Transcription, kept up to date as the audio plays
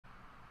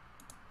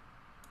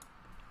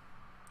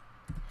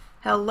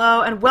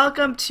Hello and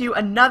welcome to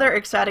another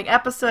exciting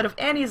episode of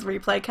Annie's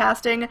Replay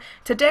Casting.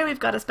 Today we've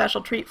got a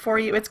special treat for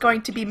you. It's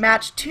going to be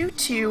match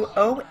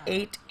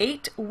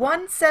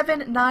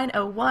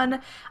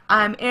 22088179101.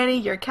 I'm Annie,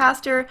 your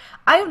caster.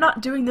 I am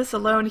not doing this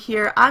alone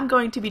here. I'm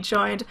going to be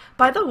joined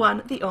by the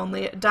one, the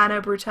only,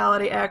 Dino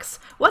Brutality X.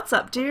 What's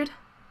up, dude?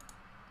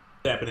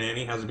 What's happening,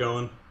 Annie? How's it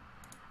going?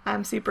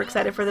 I'm super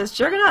excited for this.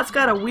 Juggernaut's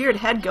got a weird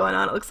head going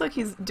on. It looks like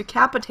he's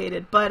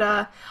decapitated.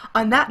 But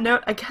on that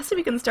note, I guess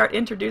we can start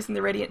introducing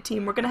the Radiant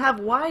team. We're going to have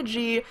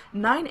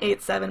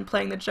YG987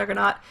 playing the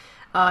Juggernaut.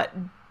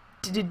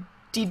 Didaster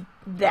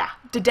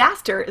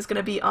is going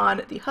to be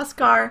on the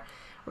Huskar.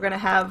 We're going to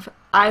have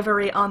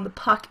Ivory on the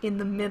Puck in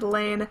the mid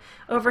lane.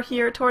 Over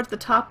here towards the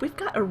top, we've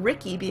got a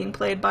Ricky being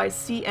played by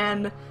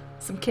CN,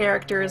 some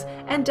characters.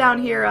 And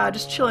down here,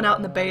 just chilling out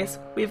in the base,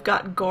 we've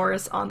got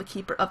Goris on the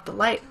Keeper of the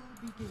Light.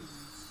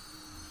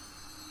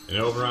 And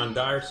over on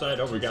Dire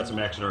side, we got some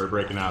action already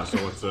breaking out, so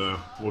let's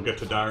we'll get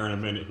to Dire in a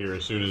minute here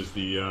as soon as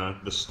the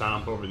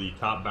stomp over the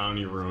top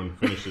bounty rune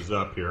finishes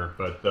up here.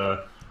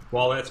 But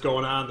while that's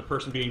going on, the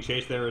person being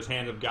chased there is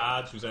Hand of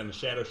Gods, who's on the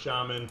Shadow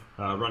Shaman.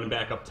 Running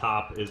back up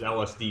top is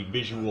LSD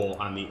Visual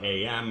on the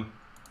AM.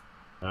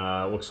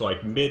 Looks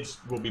like mids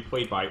will be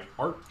played by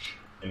Arch,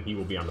 and he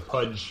will be on the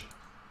Pudge.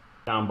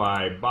 Down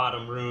by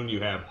bottom rune, you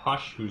have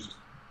Hush, who's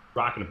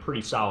rocking a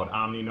pretty solid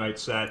Omni Knight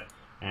set.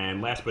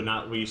 And last but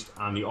not least,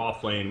 on the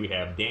off lane, we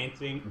have Gay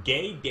Dancing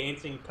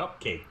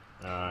Cupcake,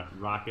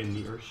 rocking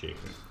the Earthshaker.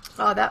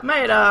 Oh, that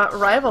might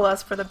rival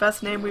us for the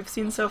best name we've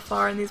seen so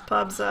far in these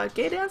pubs.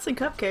 Gay Dancing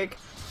Cupcake.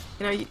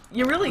 You know,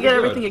 you really get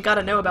everything you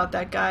gotta know about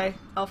that guy,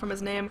 all from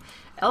his name.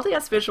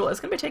 LDS Visual is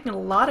gonna be taking a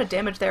lot of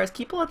damage there as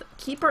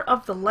Keeper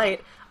of the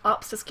Light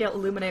opts to scale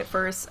Illuminate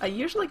first. I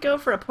usually go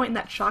for a point in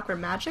that Chakra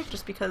Magic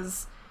just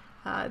because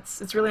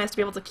it's really nice to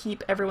be able to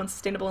keep everyone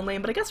sustainable in lane,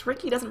 but I guess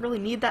Ricky doesn't really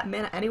need that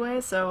mana anyway,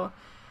 so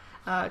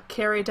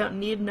carry don't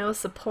need no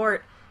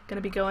support. Gonna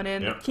be going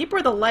in. Yep. Keeper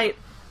of the Light,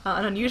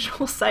 an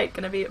unusual sight,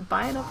 gonna be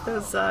buying up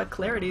those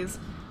clarities,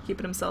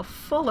 keeping himself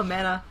full of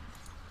mana.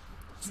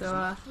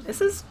 So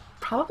this is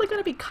probably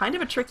gonna be kind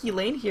of a tricky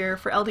lane here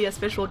for LDS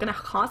Visual. Gonna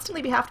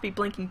constantly have to be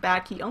blinking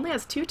back. He only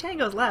has 2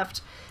 tangos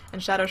left,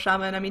 and Shadow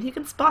Shaman, I mean, he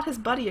can spot his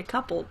buddy a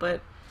couple, but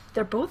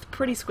they're both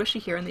pretty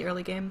squishy here in the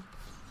early game.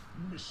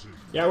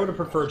 Yeah, I would have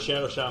preferred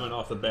Shadow Shaman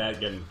off the bat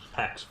getting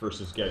Hex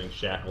versus getting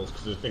Shackles,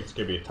 because I think it's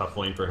going to be a tough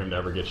lane for him to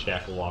ever get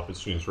Shackle off as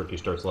soon as Ricky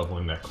starts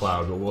leveling that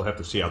Cloud, but we'll have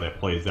to see how that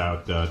plays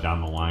out down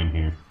the line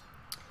here.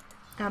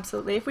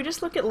 Absolutely. If we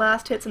just look at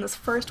last hits in this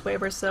first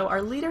wave or so,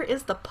 our leader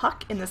is the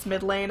Puck in this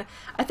mid lane.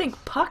 I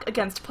think Puck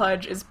against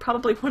Pudge is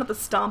probably one of the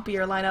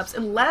stompier lineups,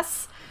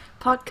 unless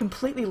Puck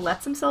completely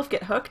lets himself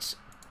get hooked.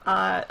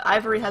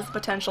 Ivory has the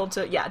potential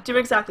to, do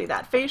exactly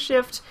that. Phase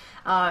shift,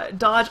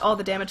 dodge all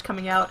the damage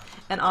coming out,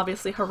 and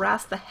obviously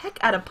harass the heck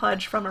out of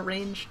Pudge from a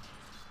range.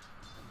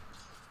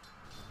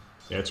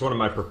 Yeah, it's one of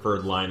my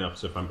preferred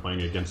lineups if I'm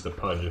playing against the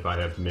Pudge if I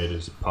have mid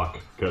as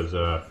Puck, because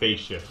phase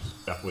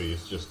shift definitely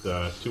is just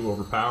too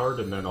overpowered,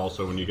 and then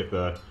also when you get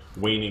the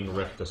waning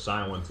rift to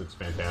silence, it's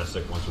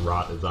fantastic. Once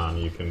Rot is on,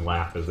 you can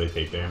laugh as they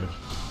take damage.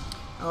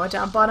 Oh,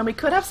 down bottom, we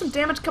could have some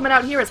damage coming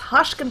out here as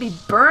Hush gonna be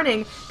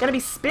burning, gonna be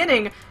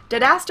spinning.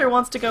 Didaster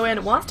wants to go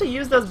in, wants to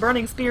use those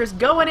burning spears,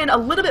 going in a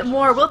little bit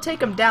more, we'll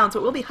take him down. So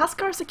it will be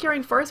Huskar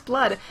securing first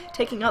blood,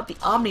 taking out the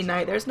Omni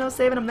Knight. There's no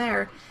saving him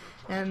there.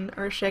 And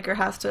Earthshaker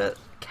has to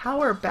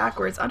cower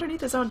backwards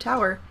underneath his own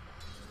tower.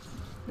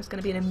 There's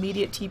gonna be an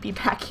immediate TP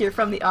back here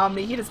from the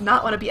Omni. He does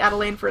not want to be out of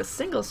lane for a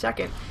single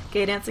second.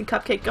 Gay Dancing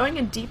Cupcake going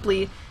in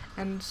deeply,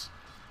 and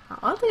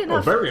oddly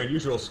enough... Oh, very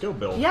unusual skill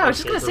build. Yeah, I was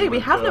just going to say, we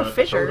have no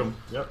Fissure.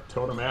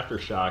 Totem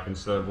Aftershock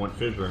instead of went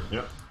Fissure,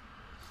 yep.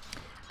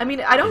 I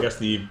mean, I guess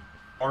the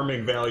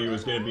farming value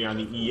is going to be on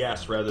the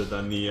ES rather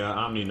than the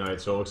Omni Knight,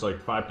 so it looks like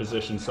 5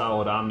 position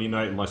solid Omni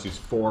Knight, unless he's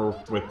 4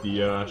 with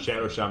the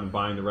Shadow Shaman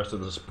buying the rest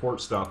of the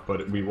support stuff,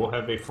 but we will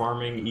have a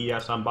farming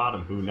ES on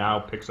bottom who now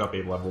picks up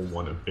a level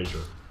 1 in Fissure.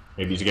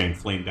 Maybe he's getting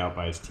flamed out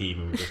by his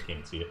team and we just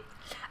can't see it.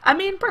 I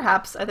mean,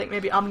 perhaps. I think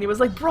maybe Omni was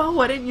like, bro,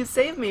 why didn't you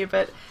save me?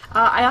 But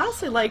I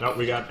honestly like... No,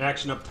 we got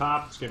action up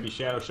top. It's going to be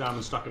Shadow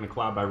Shaman stuck in the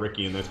Cloud by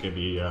Ricky, and that's going to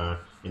be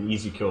an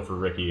easy kill for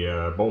Ricky.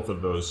 Both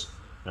of those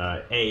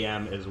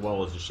AM as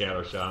well as the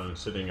Shadow Shaman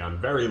sitting on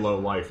very low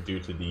life due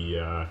to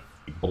the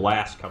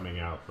blast coming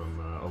out from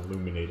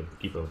Illuminate of the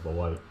Keeper of the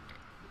Light.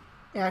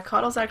 Yeah,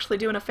 Coddle's actually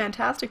doing a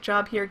fantastic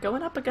job here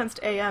going up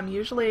against AM.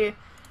 Usually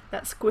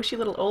that squishy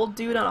little old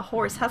dude on a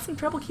horse has some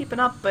trouble keeping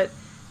up, but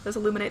those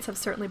Illuminates have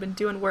certainly been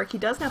doing work. He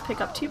does now pick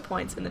up 2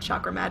 points in the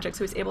Chakra Magic,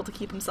 so he's able to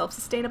keep himself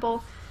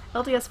sustainable.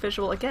 LDS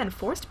Visual, again,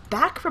 forced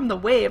back from the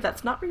wave.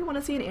 That's not where you want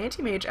to see an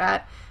anti-mage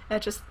at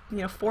just,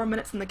 4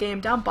 minutes in the game.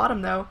 Down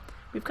bottom, though,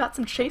 we've got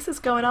some chases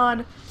going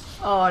on.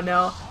 Oh,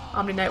 no.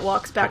 Omni Knight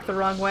walks back the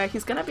wrong way.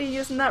 He's going to be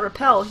using that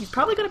Repel. He's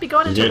probably going to be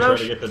going into Roche.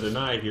 Try to get the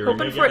deny here.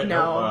 Hoping for it,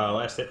 no.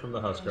 Last hit from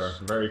the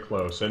Huskar. Very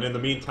close. And in the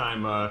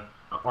meantime,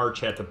 Arch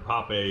had to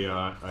pop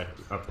a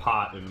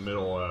pot in the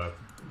middle,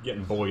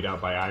 getting bullied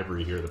out by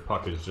Ivory here. The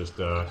Puck is just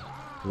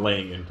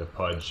laying into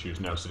Pudge, who's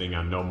now sitting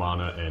on no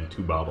mana and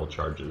 2 bottle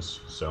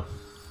charges. So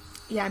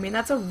Yeah, I mean,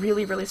 that's a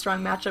really, really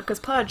strong matchup,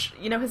 because Pudge,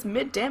 you know, his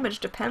mid damage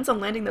depends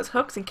on landing those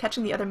hooks and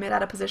catching the other mid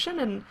out of position,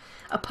 and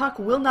a Puck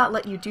will not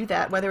let you do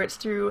that, whether it's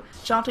through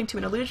jaunting to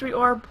an illusory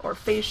orb or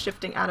phase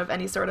shifting out of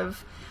any sort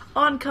of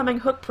oncoming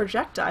hook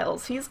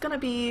projectiles. He's going to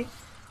be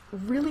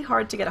really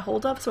hard to get a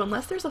hold of, so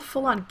unless there's a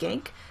full-on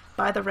gank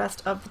by the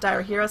rest of the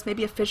Dire heroes,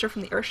 maybe a Fissure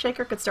from the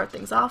Earthshaker could start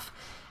things off,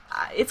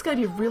 it's going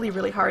to be really,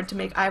 really hard to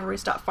make Ivory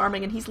stop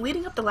farming, and he's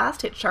leading up the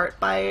last hit chart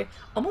by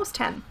almost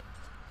 10.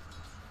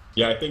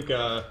 Yeah, I think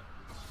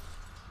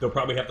they'll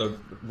probably have to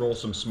roll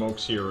some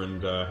smokes here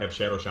and have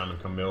Shadow Shaman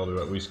come middle to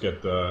at least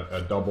get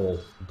a double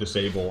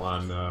disable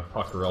on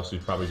Puck, or else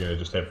he's probably going to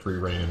just have free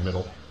reign in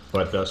middle.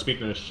 But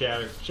speaking of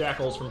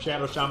shackles from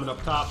Shadow Shaman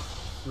up top,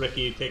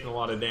 Ricky taking a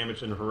lot of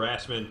damage and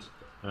harassment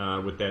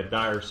with that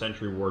Dire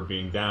Sentry Ward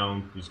being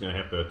down. He's going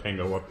to have to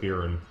tango up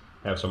here and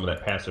have some of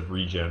that passive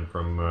regen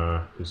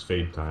from his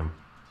Fade time.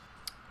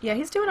 Yeah,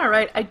 he's doing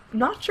alright. I'm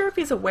not sure if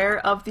he's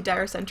aware of the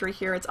Dire Sentry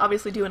here. It's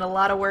obviously doing a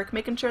lot of work,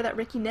 making sure that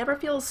Ricky never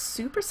feels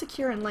super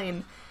secure in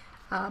lane.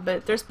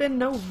 But there's been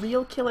no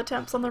real kill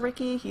attempts on the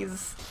Ricky.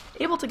 He's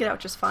able to get out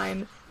just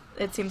fine.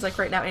 It seems like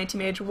right now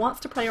Anti-Mage wants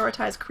to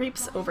prioritize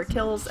creeps over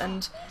kills,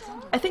 and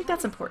I think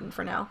that's important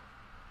for now.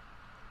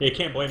 Yeah, you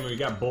can't blame him. He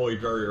got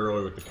bullied very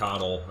early with the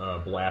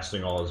Coddle,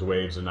 blasting all his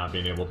waves and not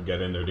being able to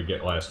get in there to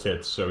get last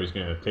hits, so he's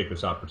going to take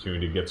this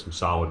opportunity to get some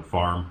solid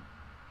farm.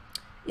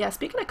 Yeah,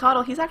 speaking of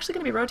Coddle, he's actually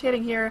going to be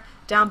rotating here,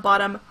 down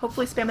bottom,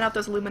 hopefully spamming out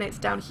those Illuminates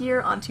down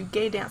here onto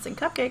Gay Dancing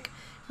Cupcake,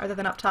 rather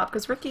than up top,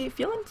 because Ricky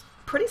feeling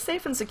pretty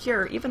safe and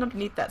secure, even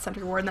underneath that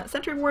Sentry Ward, and that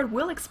Sentry Ward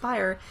will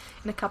expire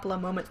in a couple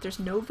of moments. There's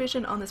no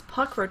vision on this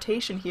Puck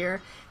rotation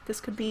here. This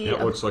could be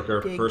it looks like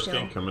our first kill.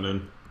 gank coming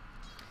in.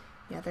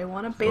 Yeah, they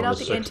want to bait out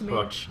the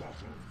Anti-Mage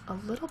a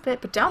little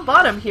bit, but down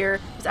bottom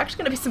here, there's actually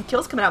going to be some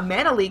kills coming out.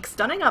 Mana Leak,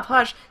 stunning up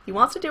Hush. He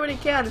wants to do what he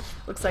can.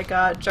 Looks like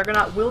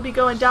Juggernaut will be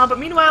going down, but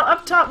meanwhile,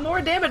 up top,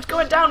 more damage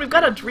going down. We've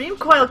got a Dream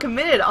Coil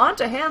committed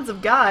onto Hands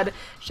of God.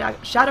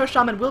 Shadow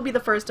Shaman will be the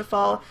first to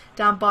fall.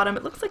 Down bottom,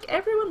 it looks like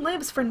everyone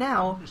lives for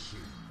now,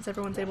 as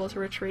everyone's able to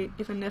retreat,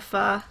 even if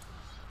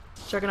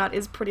Juggernaut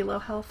is pretty low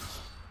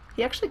health.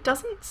 He actually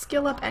doesn't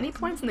skill up any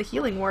points in the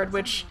healing ward,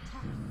 which,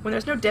 when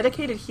there's no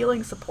dedicated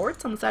healing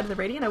supports on the side of the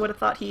Radiant, I would have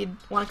thought he'd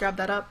want to grab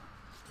that up.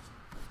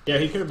 Yeah,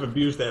 he could have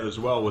abused that as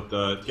well with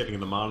getting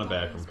the mana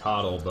back from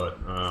Coddle, but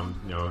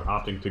you know,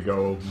 opting to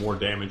go more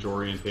damage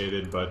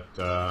orientated. But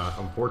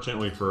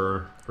unfortunately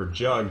for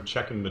Jug,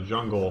 checking the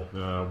jungle,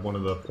 one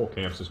of the pull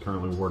camps is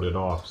currently warded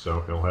off,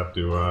 so he'll have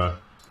to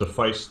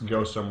suffice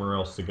go somewhere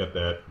else to get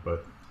that.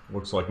 But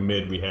looks like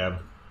mid we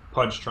have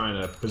Pudge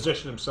trying to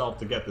position himself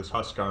to get this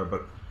Huskar,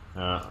 but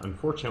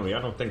unfortunately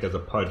I don't think as a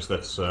Pudge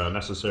that's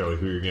necessarily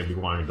who you're going to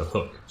be wanting to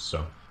hook.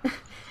 So.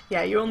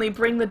 Yeah, you only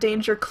bring the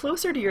danger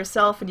closer to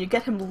yourself, and you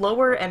get him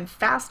lower and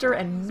faster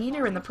and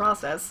meaner in the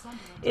process.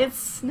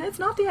 It's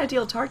not the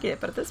ideal target,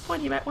 but at this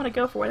point you might want to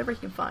go for whatever you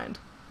can find.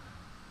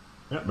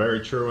 Yeah,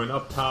 very true. And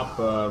up top,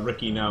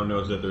 Ricky now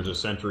knows that there's a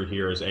sentry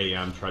here as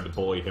AM tried to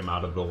bully him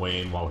out of the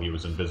lane while he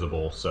was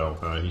invisible, so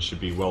he should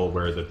be well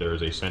aware that there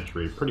is a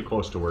sentry pretty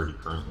close to where he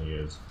currently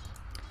is.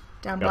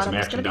 Down Got bottom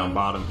some action down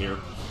bottom here.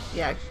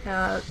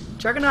 Yeah,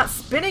 Juggernaut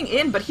spinning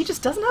in, but he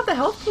just doesn't have the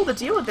health pool to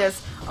deal with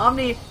this.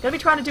 Omni gonna be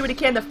trying to do what he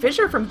can. The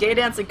Fissure from Gay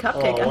Dancing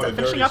Cupcake ends up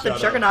finishing off the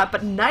Juggernaut,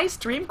 but nice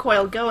Dream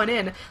Coil going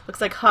in. Looks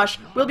like Hush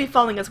will be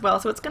falling as well,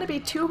 so it's gonna be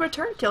 2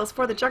 return kills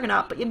for the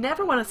Juggernaut, but you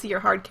never want to see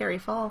your hard carry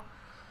fall.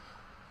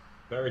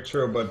 Very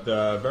true, but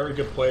very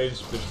good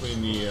plays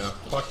between the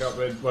Puck up.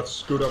 Let's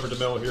scoot over to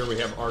middle here. We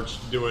have Arch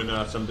doing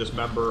some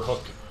Dismember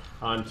hook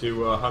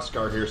onto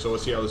Huskar here, so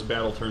let's see how this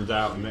battle turns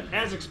out. And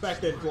as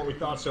expected, what we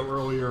thought so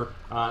earlier,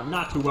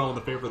 not too well in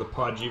the favor of the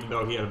Pudge, even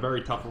though he had a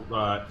very tough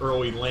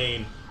early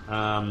lane.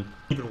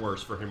 Even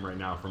worse for him right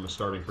now from a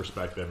starting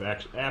perspective.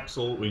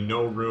 Absolutely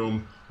no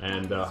room,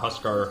 and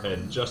Huskar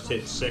had just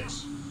hit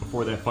 6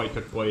 before that fight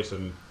took place,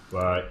 and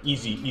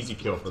easy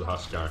kill for the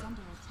Huskar.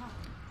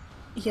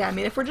 Yeah, I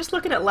mean, if we're just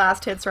looking at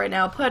last hits right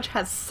now, Pudge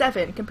has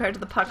 7 compared to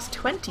the Puck's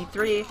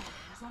 23.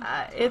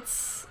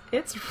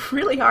 It's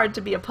really hard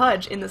to be a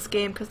Pudge in this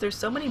game because there's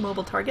so many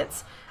mobile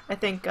targets. I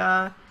think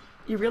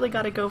you really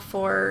got to go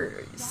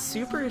for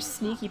super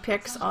sneaky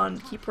picks on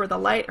Keeper of the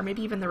Light or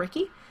maybe even the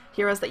Ricky.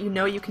 Heroes that you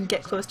know you can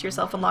get close to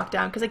yourself and lock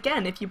down. Because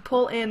again, if you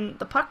pull in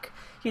the Puck,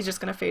 he's just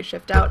going to phase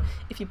shift out.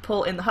 If you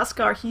pull in the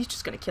Huskar, he's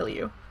just going to kill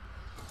you.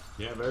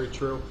 Yeah, very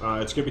true.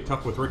 It's going to be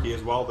tough with Ricky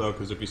as well, though,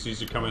 because if he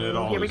sees you coming at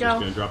all, he's just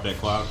going to drop that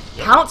cloud.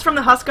 Yep. Pounce from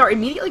the Huskar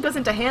immediately goes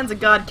into Hands of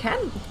God.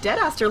 Can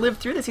Deadaster live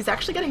through this? He's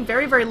actually getting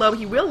very, very low.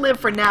 He will live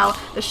for now.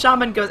 The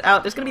Shaman goes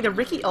out. There's going to be the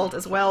Ricky ult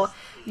as well.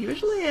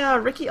 Usually,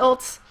 Ricky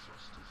ult's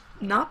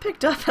not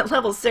picked up at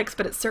level 6,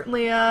 but it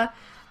certainly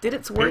did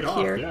its work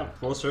here. Yeah,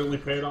 well, certainly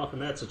paid off in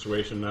that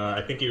situation.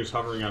 I think he was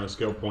hovering on a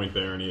skill point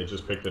there, and he had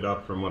just picked it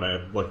up from what I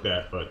had looked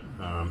at, but,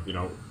 you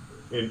know,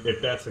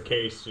 if that's the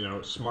case, you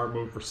know, smart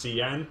move for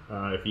CN.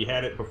 If he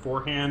had it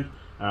beforehand,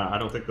 I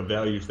don't think the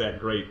value's that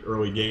great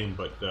early game,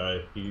 but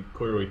he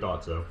clearly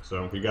thought so.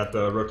 So we got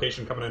the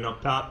rotation coming in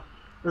up top.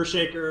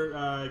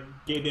 Earthshaker,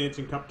 Gay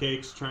Dancing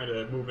Cupcakes trying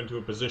to move into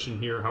a position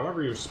here.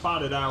 However, you're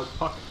spotted out.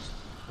 Puck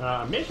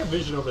make a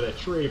vision over that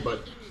tree,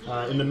 but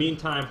in the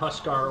meantime,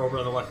 Huskar over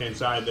on the left-hand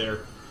side there,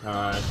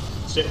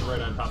 sitting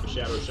right on top of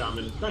Shadow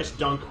Shaman. Nice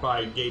dunk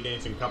by Gay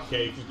Dancing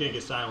Cupcake. He's gonna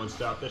get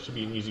silenced up. That should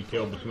be an easy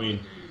kill between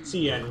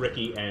CN,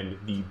 Ricky, and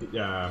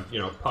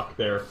the Puck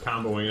there,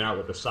 comboing it out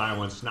with the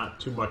silence. Not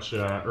too much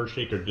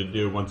Earthshaker to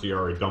do once he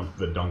already dunked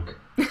the dunk.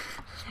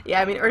 Yeah,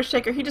 I mean,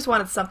 Earthshaker, he just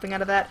wanted something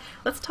out of that.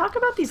 Let's talk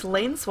about these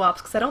lane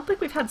swaps, because I don't think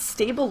we've had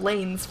stable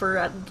lanes for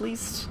at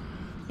least,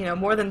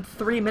 more than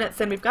 3 minutes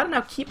in. We've got to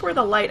now Keeper of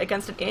the Light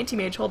against an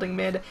Anti-Mage holding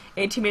mid.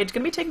 Anti-Mage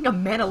going to be taking a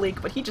mana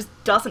leak, but he just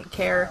doesn't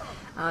care.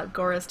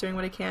 Gora's doing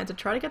what he can to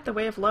try to get the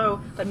wave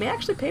low, but may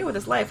actually pay with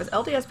his life, as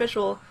LDS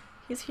Visual,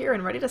 he's here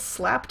and ready to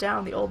slap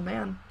down the old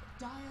man.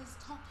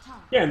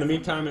 Yeah, in the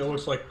meantime, it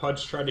looks like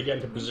Pudge tried to get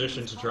into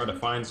position to try to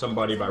find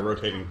somebody by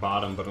rotating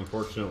bottom, but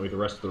unfortunately the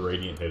rest of the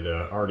Radiant had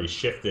already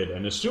shifted,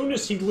 and as soon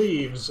as he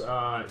leaves,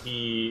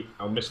 he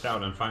missed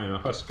out on finding a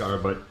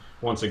Huskar, but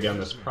once again,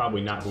 that's probably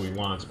not who he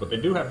wants. But they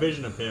do have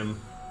vision of him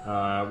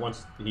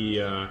once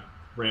he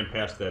ran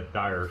past that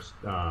dire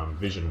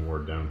vision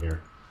ward down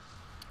here.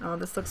 Oh,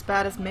 this looks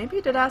bad, as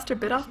maybe Didaster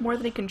bit off more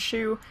than he can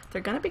chew.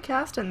 They're going to be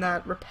casting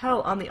that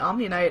Repel on the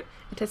Omni Knight,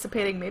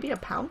 anticipating maybe a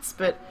pounce,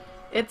 but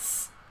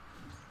it's...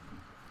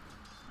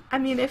 I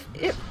mean, if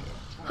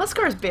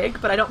Huskar is big,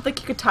 but I don't think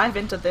you could dive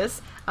into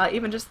this.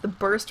 Even just the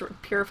burst or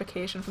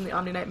purification from the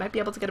Omni Knight might be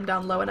able to get him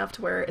down low enough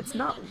to where it's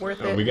not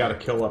worth it. We got a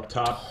kill up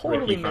top.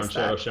 Totally Ricky found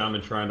Shadow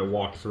Shaman trying to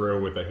walk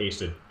through with a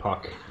hasted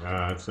Puck.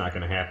 It's not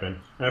going to happen.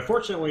 And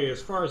unfortunately,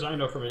 as far as I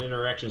know from an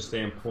interaction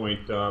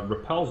standpoint,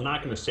 Repel's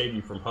not going to save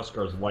you from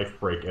Huskar's life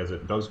break, as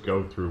it does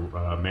go through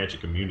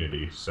magic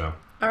immunity. So.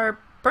 Our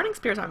Burning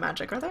Spears aren't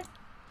magic, are they?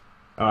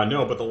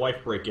 No, but the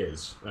life break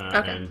is.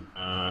 Okay.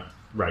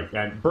 Right,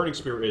 and Burning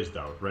Spear is,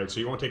 though, right?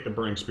 So you won't take the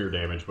Burning Spear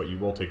damage, but you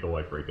will take the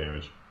life break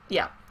damage.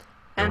 Yeah.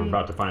 And we're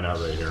about to find out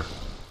right here.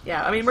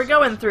 Yeah, I mean, we're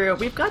going through.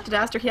 We've got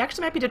Didaster. He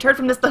actually might be deterred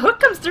from this. The hook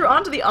comes through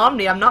onto the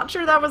Omni. I'm not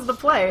sure that was the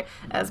play,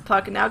 as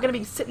Puck now going to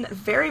be sitting at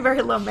very,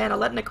 very low mana,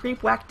 letting a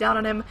creep whack down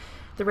on him.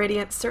 The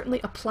Radiant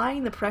certainly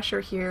applying the pressure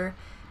here.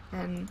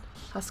 And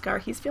Huskar,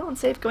 he's feeling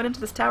safe going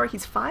into this tower.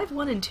 He's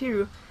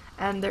 5-1-2.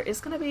 And there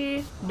is going to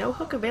be no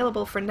hook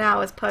available for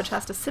now, as Pudge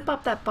has to sip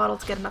up that bottle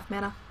to get enough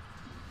mana.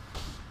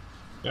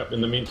 Yep,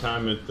 in the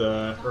meantime,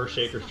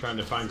 Earthshaker's trying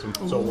to find some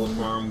solos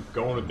for him,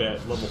 going with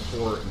that level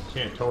 4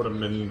 Enchant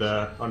Totem, and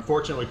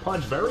unfortunately,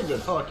 Pudge, very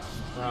good hook.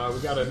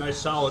 We got a nice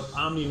solid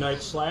Omni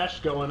Knight slash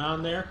going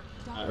on there.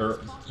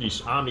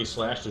 Omni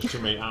slash, there's too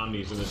many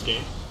Omnis in this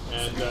game.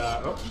 And,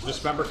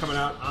 Dismember coming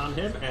out on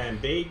him, and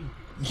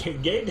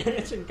Gay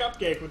Dancing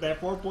Cupcake with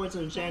that 4 points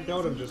of Enchant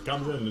Totem just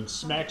comes in and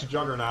smacks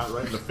Juggernaut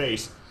right in the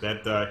face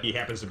that he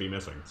happens to be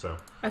missing, so.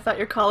 I thought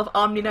your call of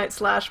Omni Knight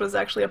slash was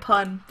actually a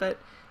pun, but...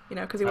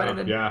 because he went in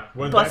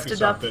and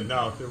busted up.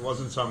 No, it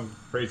wasn't some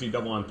crazy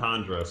double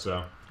entendre,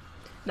 so.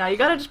 No, you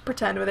gotta just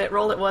pretend with it,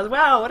 roll it was.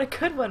 Wow, what a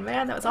good one,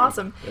 man. That was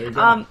awesome. There you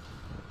go.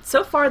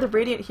 So far, the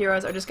Radiant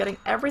heroes are just getting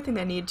everything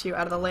they need to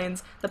out of the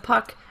lanes. The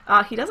Puck,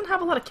 he doesn't have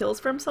a lot of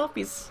kills for himself.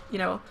 He's,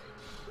 0-0-4,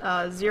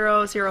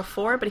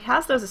 but he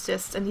has those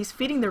assists, and he's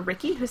feeding the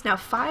Ricky, who's now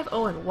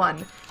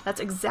 5-0-1. That's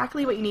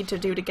exactly what you need to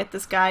do to get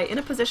this guy in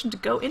a position to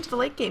go into the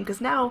late game,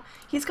 because now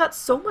he's got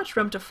so much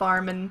room to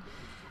farm, and...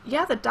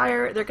 yeah, the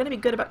Dire, they're going to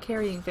be good about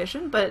carrying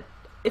vision, but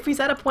if he's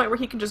at a point where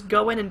he can just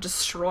go in and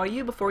destroy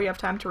you before you have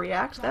time to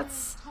react,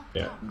 that's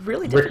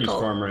really difficult. Ricky's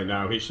farm right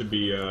now, he should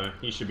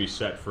be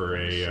set for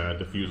a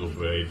Diffusal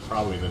Blade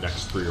probably in the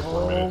next 3 or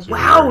 4 minutes.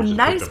 Wow,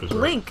 nice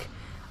blink!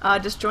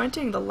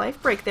 Disjointing the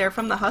life break there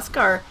from the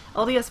Huskar.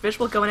 LDS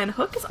Visual going in.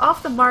 Hook is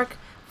off the mark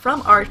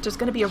from Arch. There's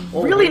going to be a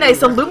really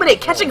nice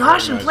Illuminate catching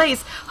Hush in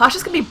place. Hush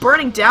is going to be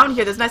burning down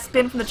here. There's a nice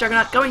spin from the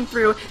Juggernaut going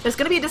through. There's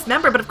going to be a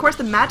Dismember, but of course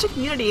the magic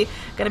immunity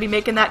going to be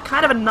making that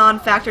kind of a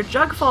non-factor.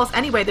 Jug falls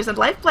anyway. There's a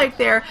life break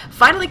there.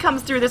 Finally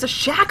comes through. There's a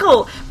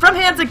Shackle from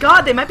Hands of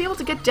God. They might be able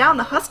to get down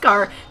the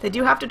Huskar. They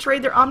do have to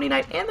trade their Omni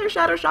Knight and their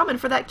Shadow Shaman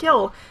for that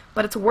kill,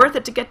 but it's worth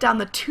it to get down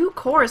the 2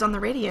 cores on the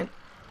Radiant.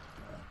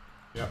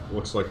 Yeah,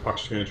 looks like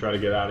Puck's going to try to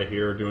get out of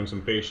here, doing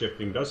some phase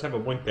shifting. Does have a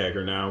Blink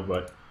Dagger now,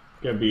 but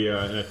going to be in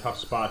a tough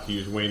spot to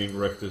use Waning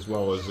Rift as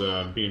well as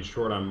being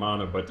short on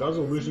mana, but does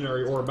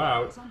Illusionary Orb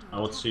out.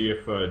 Let's see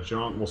if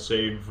Jaunt will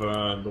save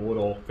the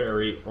little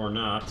fairy or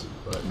not.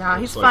 But nah,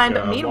 he's fine,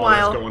 but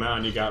meanwhile... what's going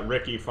on, you got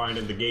Ricky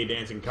finding the Gay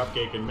Dancing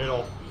Cupcake in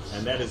middle,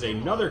 and that is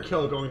another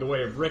kill going the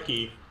way of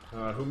Ricky,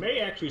 who may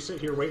actually sit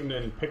here waiting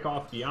and pick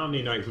off the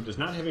Omni Knight, who does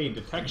not have any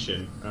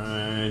detection,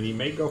 and he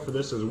may go for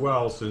this as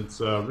well, since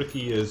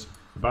Ricky is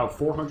about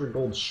 400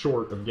 gold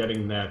short of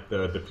getting that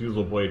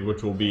Diffusal Blade,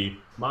 which will be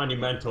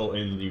monumental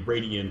in the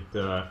Radiant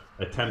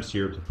attempts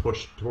here to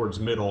push towards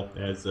middle,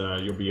 as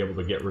you'll be able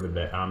to get rid of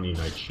that Omni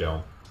Knight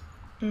shell.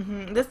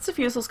 This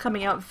Diffusal's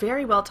coming out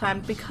very well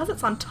timed because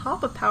it's on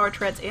top of Power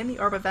Treads and the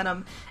Orb of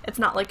Venom. It's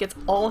not like it's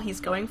all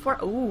he's going for.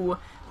 Ooh,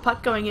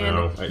 Puck going in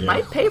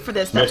might pay for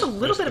this. That's a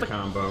little bit of a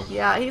combo.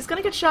 Yeah, he's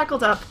gonna get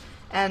shackled up.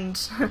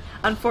 and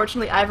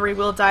unfortunately Ivory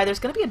will die. There's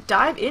going to be a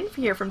dive in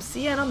here from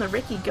CN on the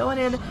Riki, going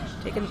in,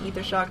 taking an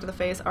Ether Shock to the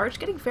face. Arch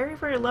getting very,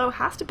 very low,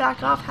 has to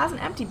back off, has an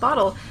empty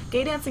bottle.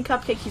 Gay Dancing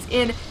Cupcake, he's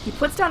in, he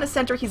puts down his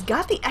center, he's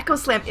got the Echo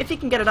Slam if he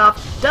can get it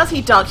off. Does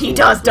he dunk? He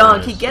does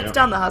dunk! He gets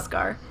down the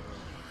Huskar.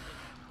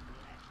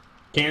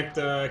 Can't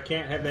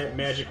have that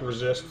magic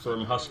resist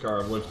from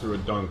Huskar live through a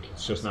dunk.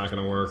 It's just not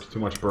going to work. Too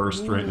much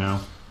burst right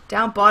now.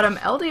 Down bottom,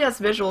 LDS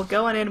Visual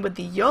going in with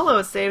the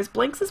YOLO saves,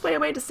 blinks his way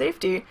away to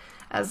safety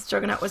as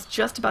Juggernaut was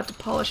just about to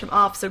polish him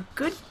off. So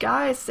good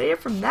guy save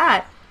from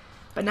that.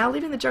 But now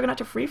leaving the Juggernaut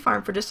to free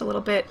farm for just a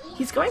little bit.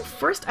 He's going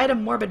first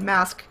item Morbid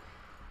Mask.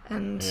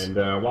 And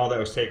while that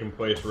was taking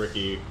place,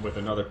 Riki, with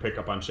another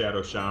pickup on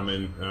Shadow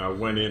Shaman,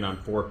 went in on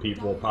 4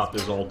 people, popped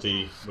his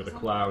ulti with a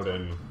cloud,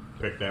 and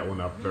picked that one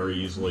up very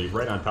easily,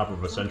 right on top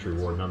of a Sentry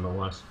Ward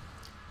nonetheless.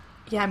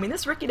 Yeah, I mean,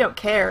 this Riki don't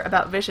care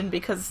about vision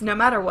because no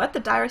matter what, the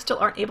Dire still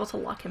aren't able to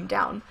lock him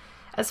down.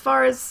 As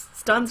far as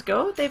stuns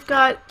go, they've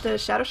got the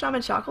Shadow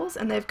Shaman Shackles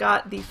and they've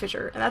got the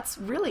Fissure, and that's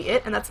really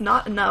it, and that's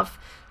not enough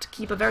to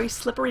keep a very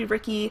slippery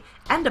Riki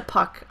and a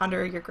Puck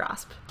under your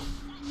grasp.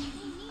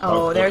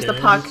 Oh, there's the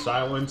Puck.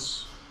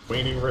 Silence,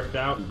 Waning ripped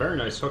out, very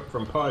nice hook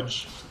from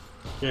Pudge.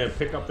 Yeah,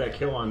 pick up that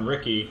kill on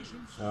Riki,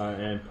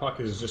 and Puck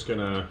is just going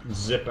to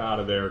zip out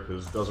of there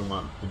because it doesn't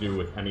want to do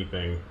with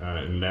anything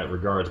in that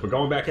regards. But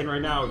going back in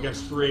right now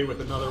against 3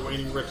 with another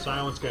Waning Rip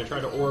Silence, going to try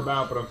to orb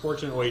out, but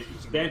unfortunately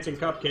Dancing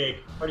Cupcake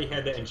already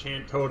had that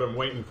Enchant Totem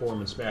waiting for him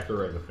and smacked her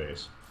right in the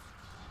face.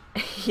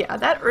 Yeah,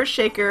 that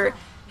Earthshaker,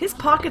 his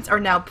pockets are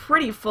now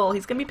pretty full.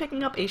 He's going to be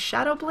picking up a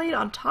Shadow Blade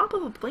on top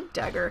of a Blink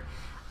Dagger.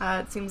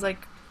 It seems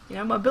like, you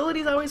know,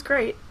 mobility's always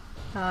great.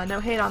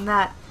 No hate on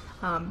that.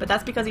 But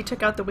that's because he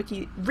took out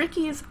the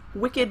Riki's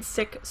Wicked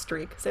Sick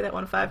Streak. Say that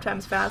one 5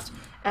 times fast.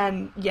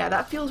 And yeah,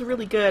 that feels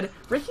really good.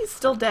 Riki's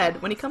still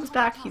dead. When he comes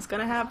back, he's going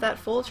to have that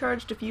full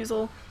charge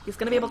Diffusal. He's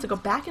going to be able to go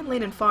back in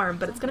lane and farm,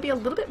 but it's going to be a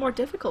little bit more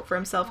difficult for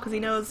himself because he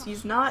knows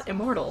he's not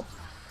immortal.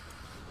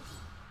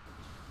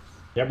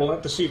 Yeah, we'll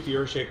have to see if the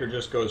Earthshaker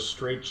just goes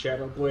straight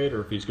Shadow Blade or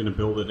if he's going to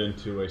build it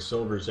into a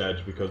Silver's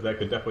Edge, because that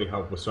could definitely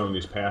help with some of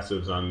these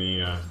passives on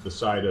the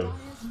side of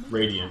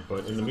Radiant.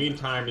 But in the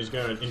meantime, he's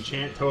going to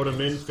Enchant Totem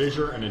in,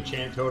 Fissure, and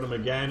Enchant Totem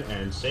again,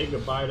 and say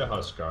goodbye to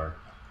Huskar.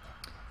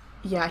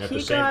 Yeah, At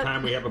the same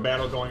time, we have a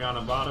battle going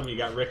on bottom. You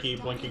got Riki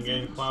blinking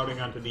in,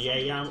 clouding onto the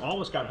AM.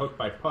 Almost got hooked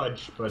by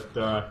Pudge, but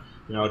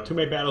you know, 2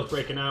 made battles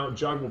breaking out.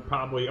 Jug will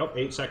probably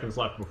 8 seconds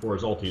left before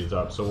his ulti is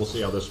up, so we'll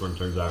see how this one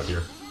turns out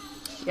here.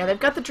 Yeah, they've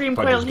got the Dream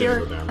Coil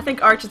here. I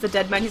think Arch is the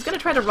dead man. He's going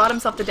to try to rot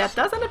himself to death.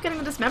 Does end up getting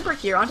the Dismember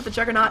here onto the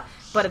Juggernaut,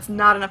 but it's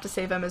not enough to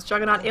save him, as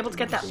Juggernaut able to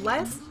get that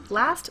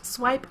last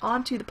swipe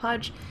onto the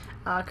Pudge,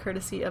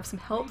 courtesy of some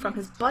help from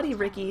his buddy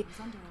Riki.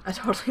 I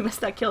totally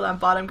missed that kill on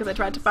bottom because I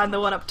tried to find the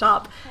one up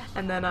top,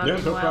 and then yeah,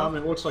 no problem.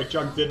 It looks like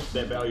Jug did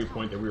that value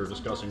point that we were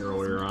discussing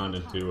earlier on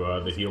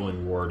into the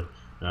healing ward.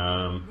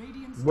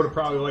 Would have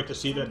probably liked to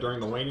see that during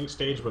the laning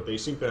stage, but they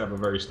seem to have a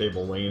very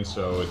stable lane,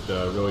 so it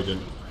really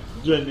didn't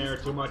there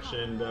too much.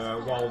 And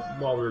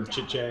while we were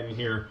chit-chatting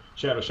here,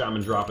 Shadow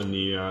Shaman dropping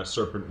the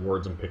Serpent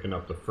Wards and picking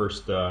up the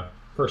first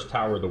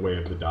tower of the way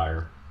of the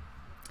Dire.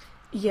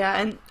 Yeah,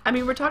 and I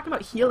mean, we're talking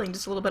about healing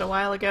just a little bit a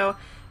while ago.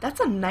 That's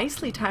a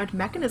nicely timed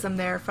mechanism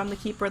there from the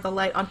Keeper of the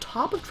Light on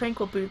top of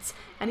Tranquil Boots,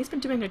 and he's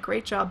been doing a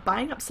great job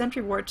buying up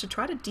Sentry Ward to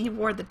try to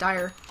de-ward the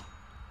Dire.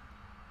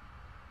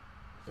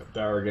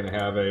 Dire going to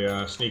have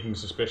a sneaking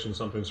suspicion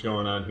something's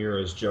going on here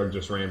as Jug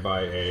just ran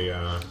by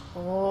a...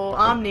 Oh,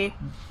 Omni.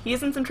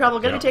 He's in some trouble.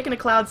 Going to be taking a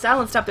Cloud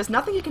Silenced up. There's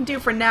nothing you can do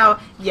for now.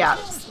 Yeah,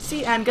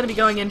 CN going to be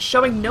going in,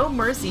 showing no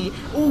mercy.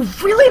 Ooh,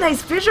 really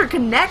nice Fissure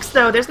connects,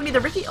 though. There's going to be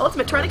the Riki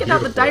ultimate trying to get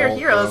out the Dire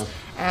heroes.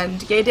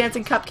 And Gay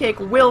Dancing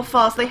Cupcake will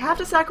fall, so they have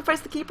to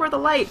sacrifice the Keeper of the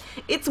Light.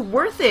 It's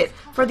worth it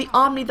for the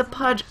Omni, the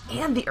Pudge,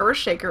 and the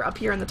Earthshaker up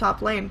here in the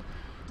top lane.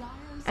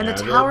 And the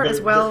tower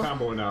as well. They're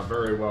comboing out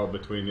very well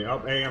between the... Oh,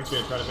 AM's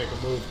going to try to make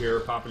a move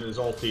here, popping his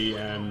ulti,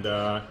 and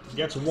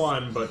gets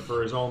one, but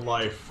for his own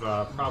life,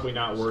 probably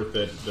not worth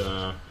it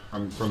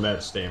from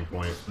that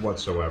standpoint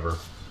whatsoever.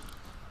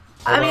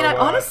 I mean, I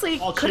honestly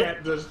all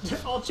chat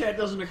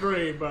doesn't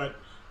agree, but...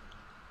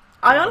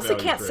 I honestly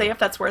can't say if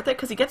that's worth it,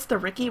 because he gets the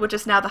Riki, which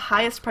is now the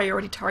highest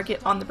priority target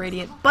on the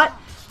Radiant, but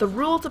the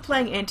rule to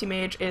playing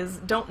Anti-Mage is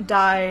don't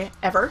die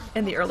ever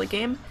in the early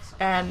game,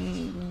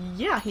 and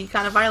yeah, he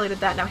kind of violated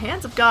that. Now,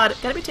 Hands of God,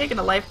 gonna be taking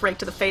a life break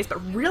to the face,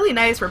 but really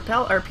nice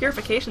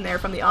purification there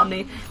from the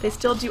Omni. They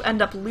still do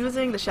end up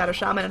losing the Shadow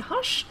Shaman, and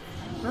Hush,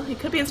 well, he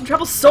could be in some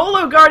trouble.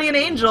 Solo Guardian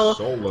Angel!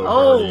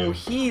 Guardian.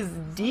 He's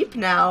deep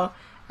now.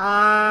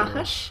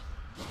 Hush.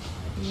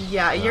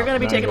 Yeah, you're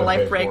gonna be taking a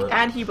life break,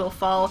 and he will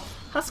fall.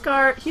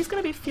 Huskar, he's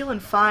going to be feeling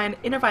fine.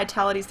 Inner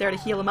Vitality's there to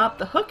heal him up.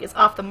 The hook is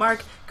off the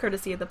mark,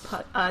 courtesy of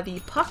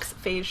the Puck's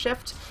phase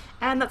shift.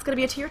 And that's going to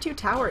be a tier 2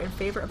 tower in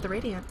favor of the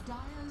Radiant.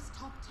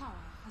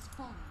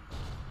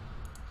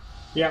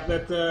 Yeah,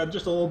 that's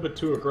just a little bit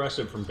too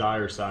aggressive from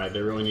Dire's side.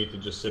 They really need to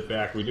just sit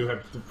back. We do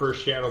have the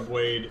first Shadow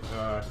Blade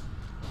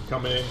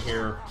coming in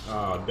here.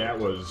 That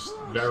was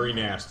very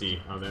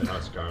nasty on that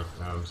Huskar.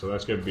 So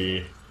that's going to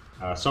be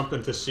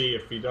Something to see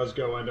if he does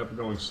end up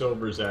going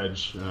Silver's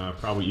Edge.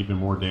 Probably even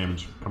more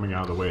damage coming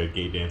out of the way of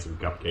Gay Dancing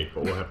Cupcake,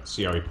 but we'll have to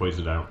see how he plays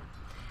it out.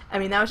 I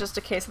mean, that was just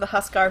a case of the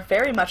Huskar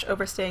very much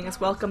overstaying his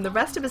welcome. The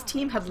rest of his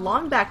team had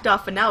long backed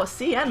off, and now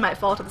CN might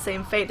fall to the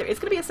same fate. There is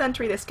going to be a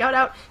sentry. They scout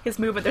out his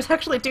movement. There's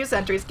actually 2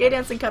 sentries. Gay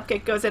Dancing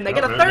Cupcake goes in. They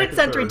get a third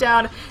sentry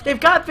down. They've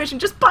got vision.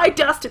 Just buy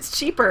dust. It's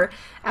cheaper.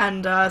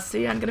 And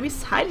CN going to be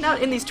hiding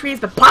out in these trees.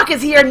 But Puck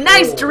is here.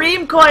 Nice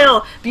Dream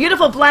Coil.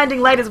 Beautiful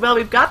blinding light as well.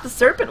 We've got the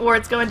Serpent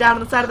Wards going down on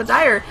the side of the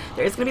Dire.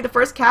 There is going to be the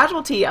first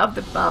casualty of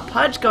the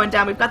Pudge going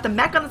down. We've got the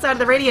mech on the side of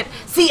the Radiant.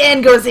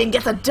 CN goes in.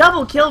 Gets a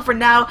double kill for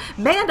now.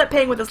 May end up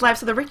paying with his life.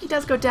 So the Ricky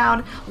does go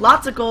down.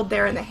 Lots of gold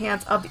there in the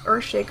hands of the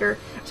Earthshaker.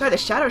 Sorry, the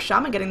Shadow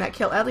Shaman getting that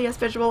kill. LES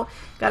visual.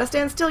 Gotta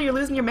stand still, you're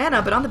losing your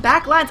mana. But on the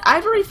back lines,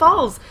 Ivory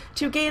falls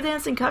to Gay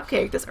Dancing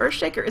Cupcake. This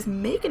Earthshaker is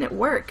making it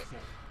work.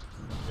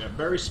 Yeah,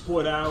 very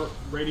split out.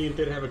 Radiant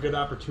did have a good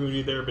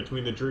opportunity there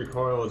between the Dream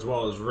Coil as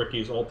well as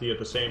Ricky's ulti at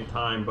the same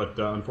time, but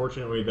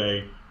unfortunately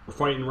they were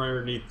fighting right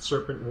underneath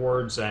Serpent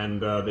Wards,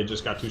 and they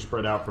just got too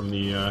spread out from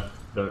the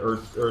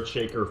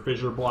Earthshaker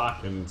fissure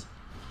block, and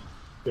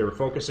they were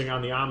focusing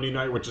on the Omni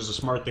Knight, which is a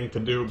smart thing to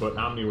do, but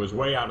Omni was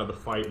way out of the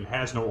fight and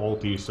has no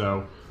ulti,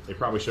 so they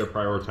probably should have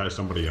prioritized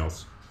somebody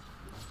else.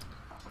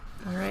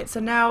 Alright, so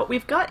now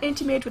we've got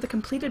Anti-Mage with a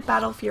completed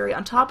Battle Fury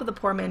on top of the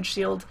Poor Man's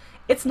Shield.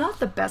 It's not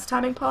the best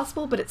timing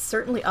possible, but it's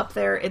certainly up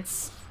there.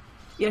 It's,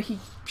 you know, he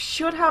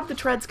should have the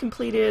treads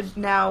completed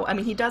now. I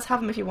mean, he does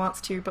have them if he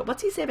wants to, but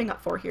what's he saving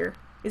up for here?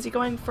 Is he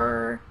going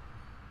for,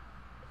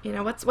 you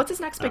know, what's his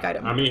next big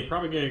item? I mean, he's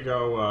probably going to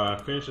go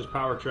finish his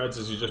power treads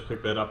as he just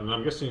picked that up, and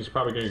I'm guessing he's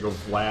probably going to go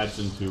Vlad's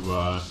into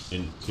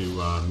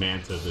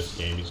Manta this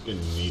game. He's going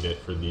to need it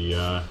for the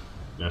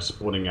you know,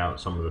 splitting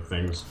out some of the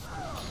things.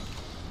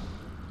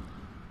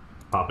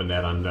 Popping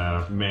that on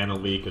Mana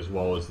Leak as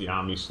well as the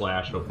Omni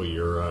Slash. Hopefully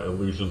your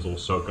illusions will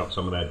soak up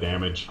some of that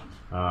damage.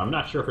 I'm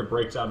not sure if it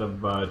breaks out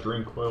of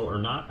Dream Coil or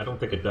not. I don't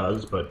think it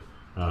does, but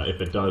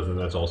if it does, then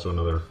that's also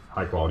another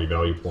high quality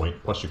value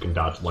point. Plus you can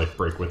dodge Life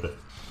Break with it.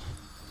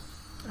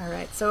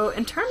 Alright, so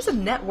in terms of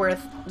net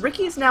worth,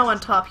 Ricky's now on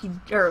top. Him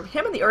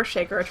and the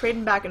Earthshaker are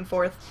trading back and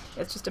forth.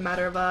 It's just a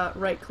matter of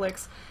right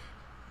clicks.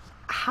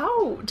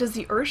 How does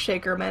the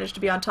Earthshaker manage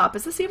to be on top?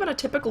 Is this even a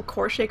typical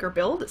Core Shaker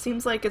build? It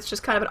seems like it's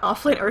just kind of an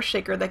offlane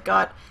Earthshaker that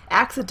got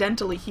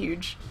accidentally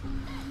huge.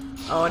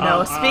 Oh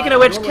no, speaking of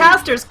which,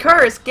 Caster's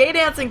Curse, Gay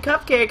Dancing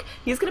Cupcake,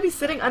 he's going to be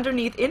sitting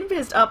underneath,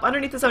 invised up,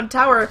 underneath his own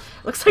tower.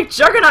 Looks like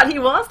Juggernaut, he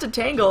wants to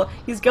tangle.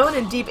 He's going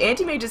in deep.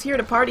 Anti-Mage is here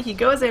to party. He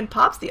goes in,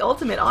 pops the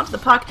ultimate onto the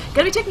Puck. Going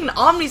to be taking an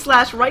Omni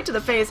Slash right to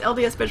the face.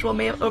 LDS visual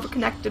may have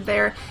overconnected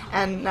there.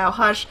 And now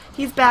Hush,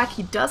 he's back.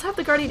 He does have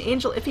the Guardian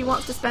Angel if he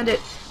wants to spend it.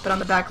 But on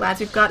the back lines,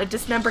 we've got a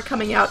Dismember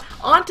coming out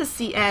onto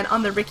CN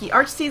on the Ricky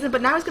Arch season,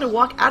 but now he's going to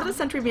walk out of the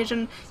Sentry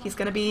Vision. He's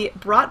going to be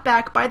brought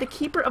back by the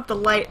Keeper of the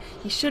Light.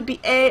 He should be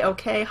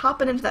A-okay,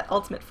 hopping into that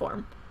ultimate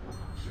form.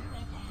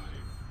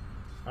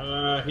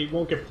 He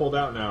won't get pulled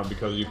out now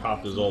because you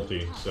popped his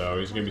ulti, so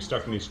he's going to be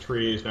stuck in these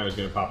trees. Now he's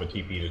going to pop a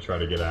TP to try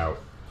to get out.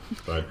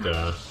 But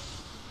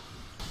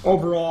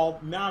overall,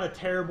 not a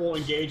terrible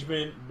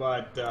engagement,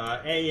 but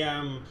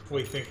AM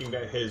fully thinking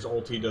that his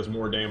ulti does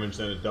more damage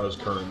than it does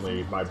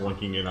currently by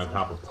blinking in on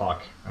top of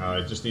Puck.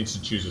 Just needs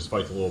to choose his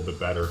fights a little bit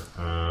better.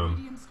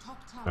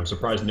 I'm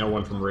surprised no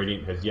one from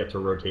Radiant has yet to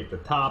rotate the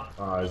top,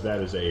 as that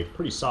is a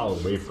pretty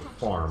solid wave for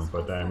farm,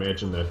 but I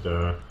imagine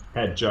that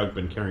had Jug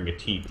been carrying a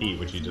TP,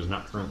 which he does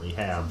not currently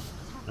have,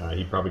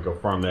 he'd probably go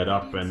farm that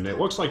up, and it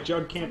looks like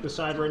Jug can't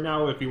decide right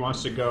now if he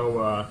wants to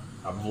go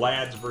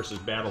Vlad's versus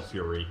Battle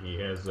Fury. He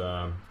has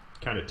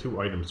kind of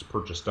 2 items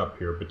purchased up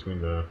here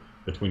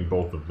between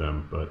both of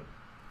them, but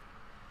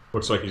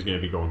looks like he's going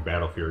to be going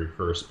Battle Fury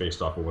first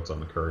based off of what's on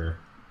the courier.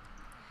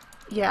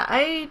 Yeah,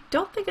 I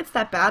don't think it's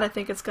that bad. I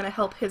think it's going to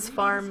help his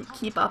farm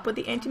keep up with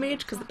the Anti-Mage,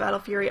 because the Battle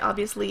Fury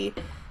obviously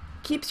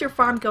keeps your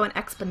farm going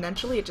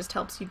exponentially. It just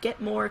helps you get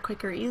more,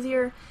 quicker,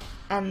 easier.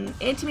 And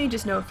Anti-Mage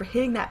is known for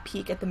hitting that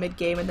peak at the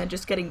mid-game and then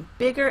just getting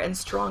bigger and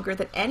stronger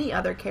than any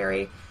other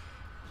carry.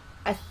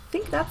 I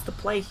think that's the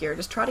play here.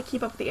 Just try to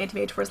keep up with the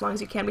Anti-Mage for as long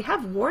as you can. We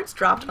have wards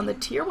dropped on the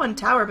Tier 1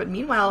 tower, but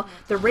meanwhile,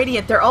 the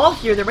Radiant, they're all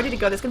here. They're ready to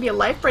go. There's going to be a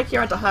life break here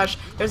onto Hush.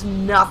 There's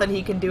nothing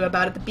he can do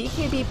about it. The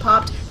BKB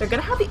popped. They're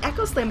going to have the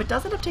Echo Slam. It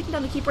does end up taking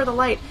down the Keeper of the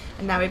Light.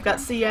 And now we've got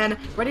CN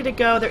ready to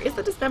go. There is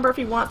the Dismember if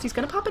he wants. He's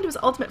going to pop into his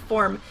ultimate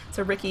form.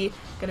 So Ricky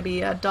going to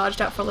be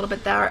dodged out for a little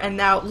bit there. And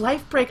now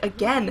life break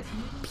again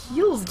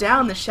peels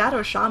down the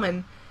Shadow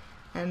Shaman.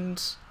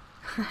 And,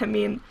 I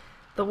mean,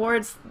 the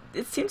wards,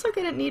 it seems like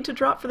they didn't need to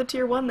drop for the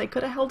Tier 1. They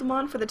could have held them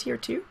on for the Tier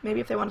 2, maybe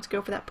if they wanted to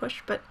go for that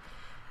push, but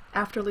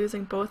after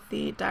losing both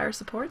the Dire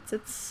supports,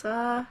 it's,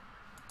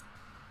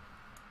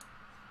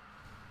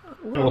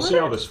 we'll see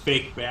how this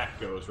fake back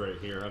goes right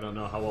here. I don't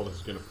know how well this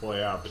is going to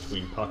play out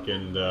between Puck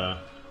and, yeah,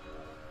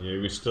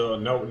 we still,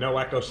 no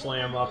Echo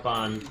Slam up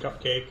on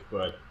Cupcake,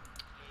 but...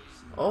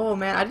 Oh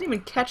man, I didn't even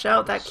catch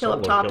out that kill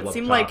up top. It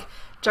seemed like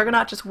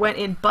Juggernaut just went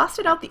in,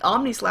 busted out the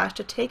Omni Slash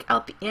to take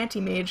out the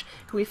Anti-Mage,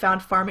 who we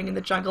found farming in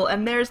the jungle.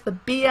 And there's the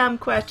BM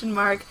question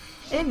mark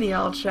in the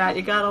old chat.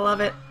 You gotta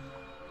love it.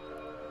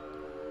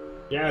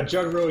 Yeah,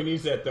 Jug really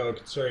needs that, though,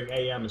 considering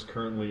AM is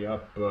currently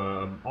up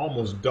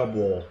almost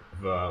double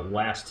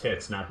last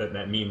hits. Not that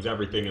that means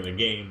everything in the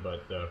game,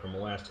 but from a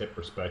last hit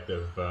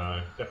perspective,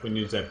 definitely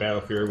needs that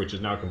Battle Fury, which is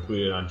now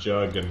completed on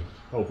Jug, and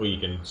hopefully he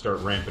can start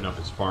ramping up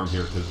his farm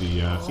here, because he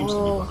seems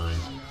to be behind.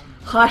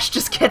 Hush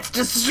just gets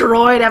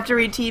destroyed after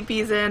he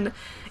TPs in.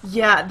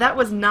 Yeah, that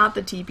was not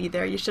the TP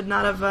there. You should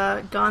not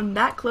have gone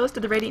that close to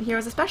the Radiant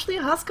Heroes, especially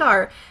a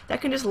Huskar that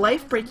can just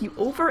life break you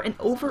over and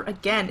over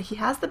again. He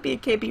has the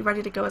BKB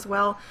ready to go as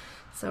well,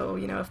 so,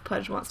 you know, if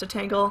Pudge wants to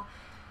tangle,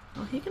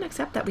 well, he can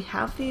accept that. We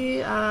have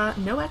the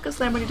no Echo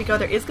Slam ready to go.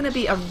 There is going to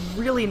be a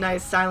really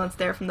nice silence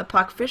there from the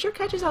Puck. Fissure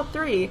catches out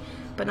 3,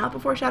 but not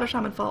before Shadow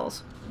Shaman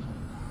falls.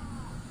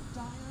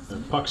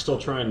 Puck's still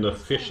trying to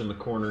fish in the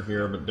corner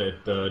here, but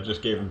that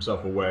just gave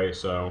himself away,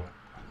 so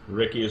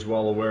Ricky is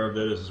well aware of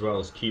this, as well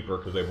as Keeper,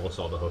 because they both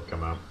saw the hook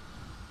come out.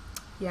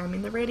 Yeah, I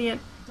mean, the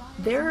Radiant,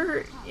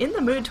 they're in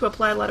the mood to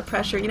apply a lot of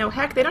pressure. You know,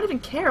 heck, they don't even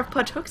care if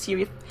Pudge hooks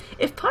you.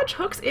 If Pudge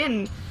hooks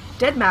in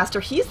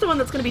Deadmaster, he's the one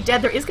that's going to be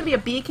dead. There is going to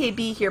be a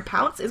BKB here.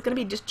 Pounce is going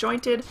to be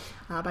disjointed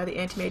by the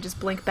Anti-Mage's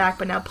blink back,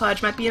 but now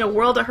Pudge might be in a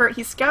world of hurt.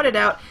 He's scouted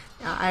out.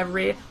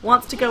 Ivory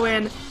wants to go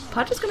in.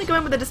 Pudge is going to go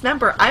in with a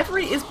Dismember.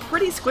 Ivory is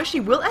pretty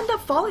squishy. Will end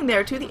up falling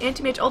there to the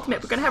Anti-Mage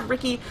ultimate. We're going to have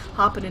Ricky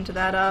hopping into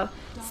that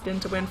spin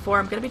to win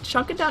form. Going to be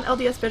chunking down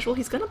LDS Visual.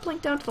 He's going to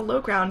blink down to the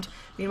low ground.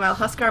 Meanwhile,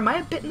 Huskar might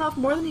have bitten off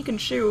more than he can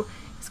chew.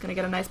 He's going to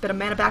get a nice bit of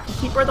mana back and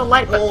Keeper of the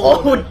Light,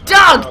 but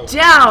dug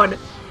down!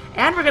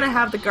 And we're going to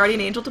have the Guardian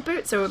Angel to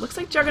boot, so it looks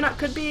like Juggernaut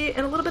could be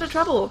in a little bit of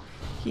trouble.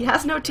 He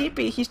has no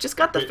TP, he's just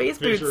got the phase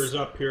boots. Fissure is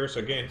up here, so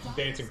again,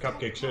 Dancing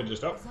Cupcake should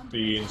just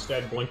be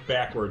instead blink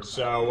backwards.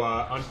 So,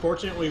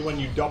 unfortunately, when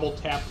you double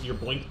tap your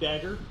Blink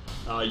Dagger,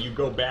 you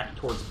go back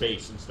towards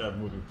base instead of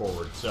moving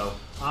forward. So,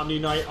 Omni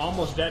Knight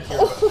almost dead here,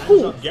 but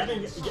ends up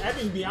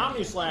getting the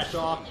Omni Slash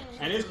off,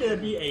 and it's going to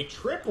be a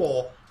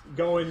triple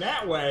going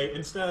that way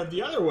instead of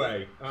the other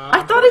way.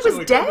 I thought he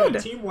was dead!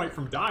 Team wipe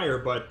from Dire,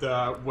 but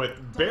with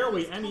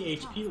barely any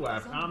HP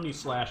left, Omni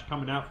Slash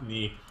coming out from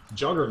the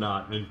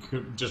Juggernaut and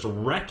just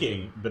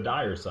wrecking the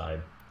Dire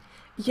side.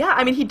 Yeah,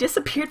 I mean, he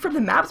disappeared from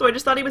the map, so I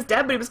just thought he was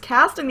dead, but he was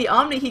casting the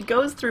Omni. He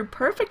goes through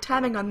perfect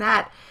timing on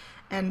that.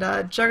 And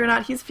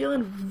Juggernaut, he's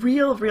feeling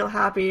real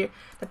happy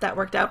that that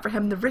worked out for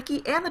him. The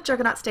Ricky and the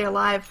Juggernaut stay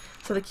alive,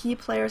 so the key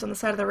players on the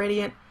side of the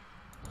Radiant,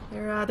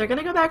 they're going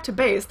to go back to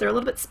base. They're a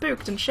little bit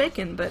spooked and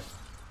shaken, but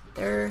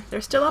they're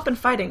still up and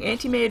fighting.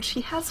 Anti-Mage,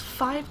 he has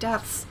 5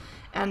 deaths.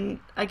 And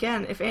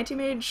again, if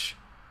Anti-Mage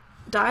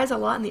dies a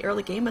lot in the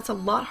early game, it's a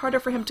lot harder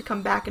for him to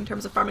come back in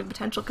terms of farming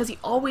potential, because he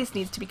always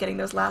needs to be getting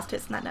those last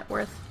hits in that net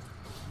worth.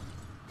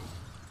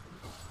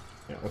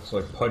 Yeah, looks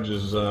like Pudge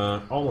is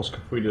almost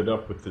completed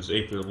up with his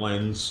Aether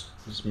Lens.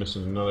 He's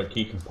missing another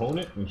key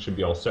component and should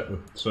be all set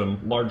with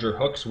some larger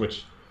hooks,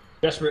 which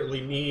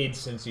desperately needs,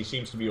 since he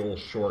seems to be a little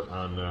short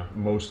on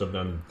most of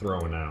them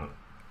throwing out.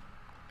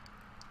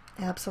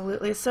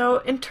 Absolutely. So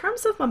in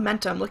terms of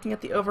momentum, looking at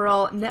the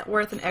overall net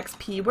worth and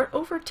XP, we're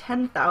over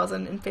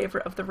 10,000 in favor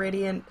of the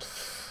Radiant.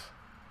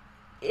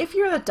 If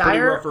you're the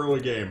Dire... Pretty rough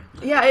early game.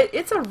 Yeah,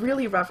 it's a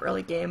really rough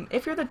early game.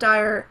 If you're the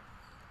Dire,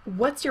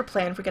 what's your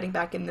plan for getting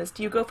back in this?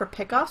 Do you go for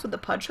pickoffs with the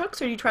Pudge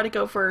hooks, or do you try to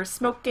go for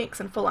smoke ganks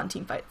and full-on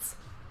team fights?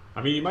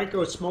 I mean, you might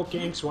go with smoke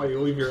ganks while you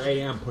leave your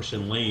AM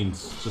pushing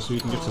lanes, just so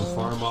you can get some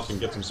farm up and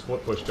get some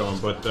split push going.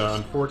 But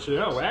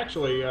unfortunately,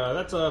 actually,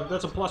 that's a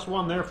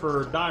 +1 there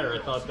for Dire. I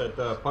thought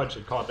that Pudge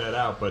had caught that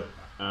out, but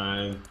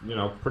you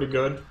know, pretty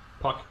good.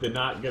 Puck did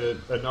not get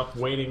enough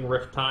waning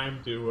rift time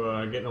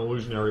to get an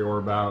illusionary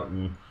orb out,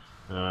 and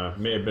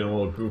may have been a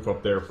little goof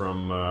up there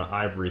from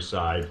Ivory's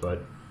side,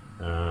 but.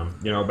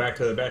 You know, back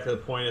to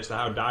the point as to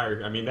how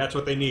Dire. I mean, that's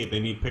what they need. They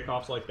need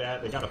pickoffs like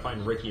that. They got to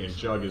find Ricky and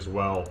Jug as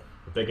well.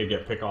 If they could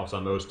get pickoffs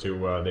on those two,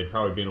 they'd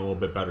probably be in a little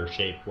bit better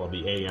shape. While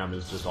the AM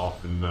is just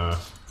often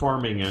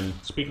farming. And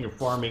speaking of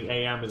farming,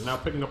 AM is now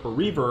picking up a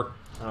Reaver.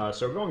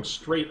 So going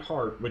straight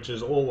Heart, which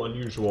is a little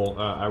unusual.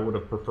 I would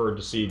have preferred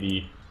to see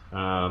the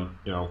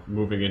you know,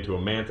 moving into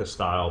a Manta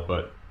style,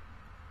 but.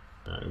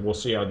 We'll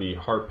see how the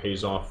Heart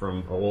pays off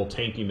from a little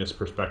tankiness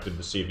perspective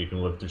to see if he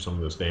can live through some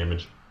of this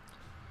damage.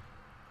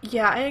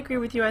 Yeah, I agree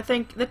with you. I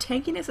think the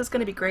tankiness is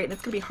going to be great, and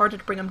it's going to be harder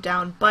to bring him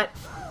down, but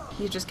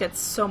he just gets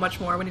so much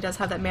more when he does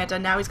have that Manta.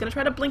 Now he's going to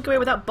try to blink away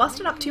without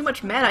busting up too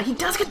much mana. He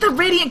does get the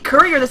Radiant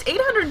Courier! There's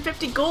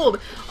 850 gold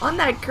on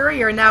that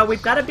Courier. Now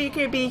we've got a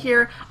BKB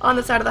here on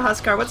the side of the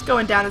Huskar. What's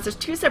going down is there's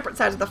 2 separate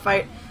sides of the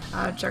fight.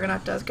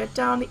 Juggernaut does get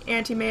down the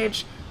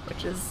Anti-Mage,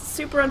 which is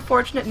super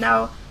unfortunate.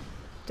 Now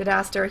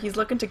Didaster, he's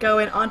looking to go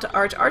in onto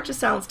Arch. Arch is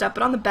silenced up,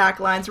 but on the back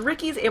lines,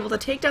 Ricky's able to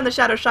take down the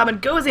Shadow Shaman,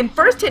 goes in,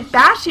 first hit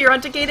bash here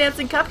onto Gay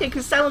Dancing Cupcake,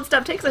 who's silenced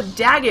up, takes a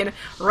Dagon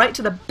right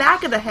to the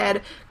back of the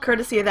head,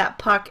 courtesy of that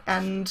Puck,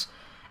 and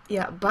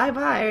yeah,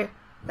 bye-bye.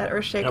 That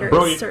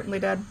Earthshaker is certainly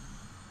dead.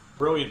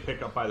 Brilliant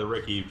pickup by the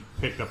Ricky,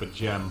 picked up a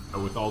gem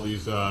with all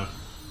these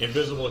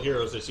invisible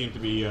heroes that seem to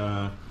be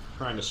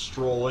trying to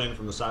stroll in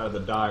from the side of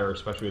the Dire,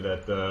 especially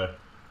that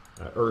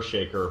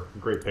Earthshaker.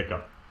 Great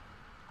pickup.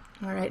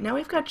 Alright, now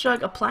we've got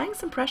Jug applying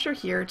some pressure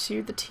here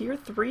to the tier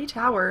 3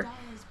 tower.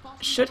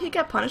 Should he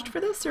get punished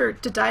for this, or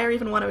did Dire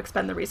even want to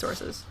expend the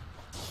resources?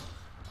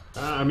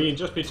 I mean,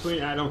 just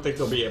between, I don't think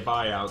there'll be a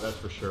buyout, that's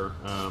for sure.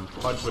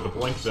 Pudge with a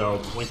blink, though.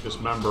 Blink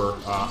Dismember.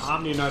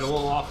 Omni Knight a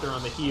little off there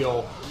on the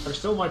heel. There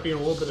still might be in a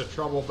little bit of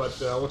trouble, but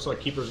looks like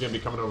Keeper's going to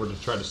be coming over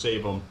to try to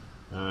save him.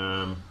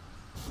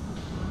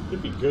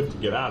 It'd be good to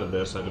get out of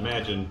this, I'd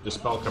imagine.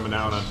 Dispel coming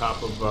out on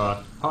top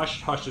of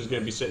Hush. Hush is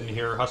going to be sitting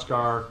here.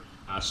 Huskar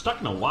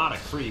stuck in a lot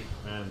of creep,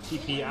 and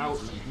TP out,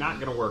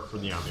 not going to work for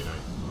the Omni Knight.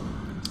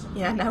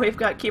 Yeah, now we've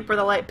got Keeper of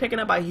the Light picking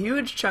up a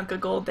huge chunk of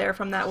gold there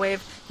from that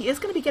wave. He is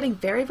going to be getting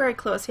very, very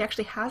close. He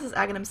actually has his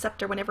Aghanim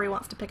Scepter whenever he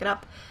wants to pick it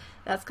up.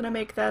 That's going to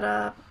make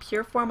that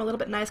pure form a little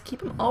bit nice.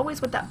 Keep him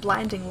always with that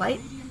blinding light,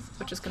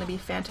 which is going to be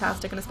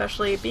fantastic, and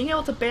especially being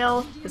able to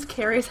bail his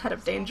carries out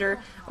of danger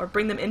or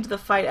bring them into the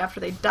fight after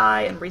they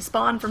die and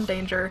respawn from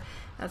danger.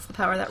 That's the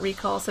power of that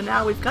recall. So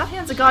now we've got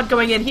Hands of God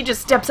going in. He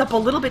just steps up a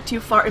little bit too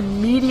far,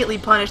 immediately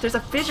punished. There's a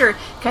fissure,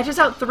 catches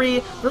out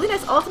 3. Really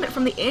nice ultimate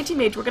from the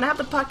Anti-Mage. We're going to have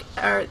the Puck,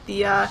 or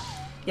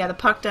the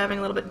Puck diving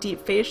a little bit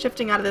deep, phase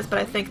shifting out of this, but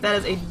I think that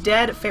is a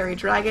dead Fairy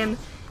Dragon.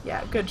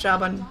 Yeah, good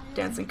job on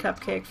Dancing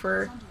Cupcake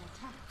for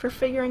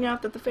figuring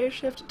out that the phase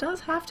shift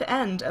does have to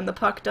end, and the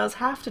Puck does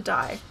have to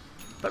die.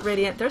 But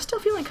Radiant, they're still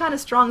feeling kind of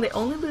strong. They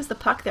only lose the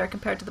Puck there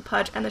compared to the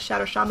Pudge and the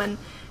Shadow Shaman.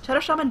 Shadow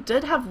Shaman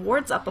did have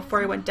wards up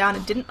before he went down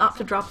and didn't opt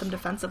to drop them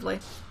defensively.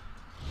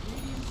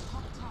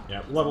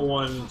 Yeah, level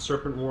 1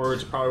 Serpent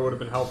Wards probably would have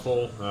been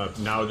helpful.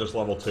 Now just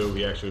level 2,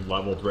 he actually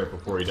leveled right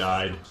before he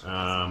died.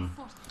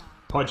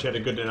 Pudge had a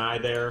good deny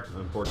there.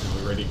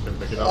 Unfortunately, Radiant couldn't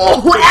pick it up.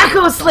 Oh,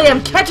 Echo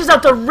Slam catches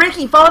out the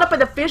Riki, followed up by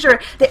the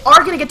Fissure. They are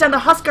going to get down the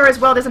Huskar as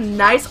well. There's a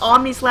nice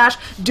Omni Slash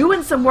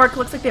doing some work.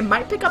 Looks like they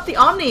might pick up the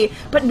Omni,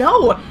 but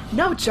no,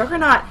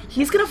 Juggernaut.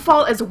 He's going to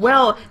fall as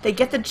well. They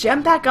get the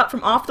gem back up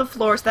from off the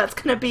floor, so that's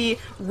going to be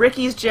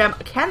Riki's gem.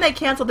 Can they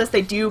cancel this?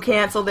 They do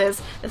cancel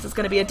this. This is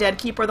going to be a dead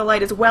Keeper of the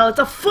Light as well. It's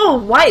a full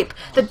wipe.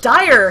 The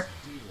Dire,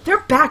 they're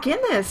back in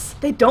this.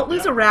 They don't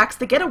lose a Rax.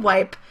 They get a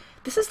wipe.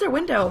 This is their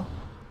window.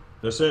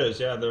 This is,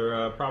 yeah,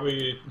 their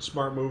probably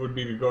smart move would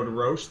be to go to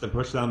Roche, then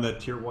push down that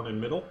tier 1 in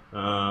middle.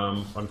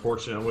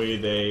 Unfortunately,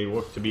 they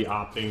look to be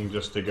opting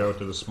just to go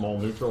to the small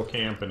neutral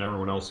camp, and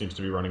everyone else seems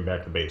to be running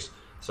back to base.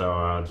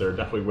 So they're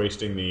definitely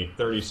wasting the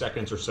 30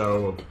 seconds or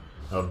so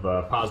of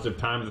positive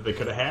time that they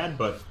could have had,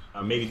 but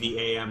maybe the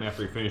AM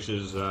after he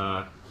finishes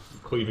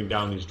cleaving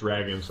down these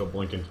dragons, he'll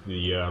blink into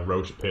the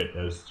Roche pit,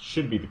 as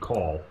should be the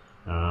call.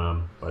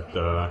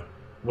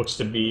 Looks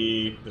to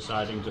be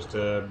deciding just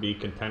to be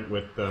content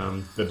with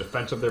the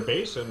defense of their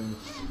base and,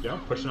 you know,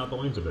 pushing out the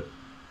lanes a bit.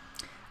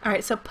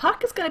 Alright, so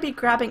Puck is going to be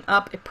grabbing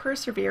up a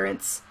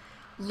Perseverance,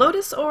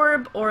 Lotus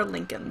Orb, or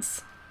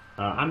Linken's.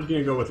 I'm going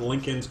to go with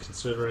Linken's,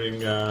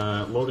 considering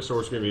Lotus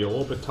Orb is going to be a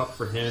little bit tough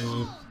for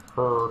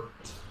her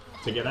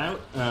to get out.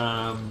 You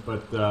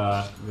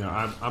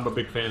know, I'm a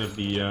big fan of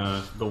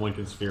the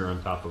Linken Sphere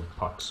on top of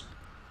Puck's.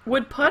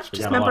 Would Pudge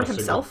dismember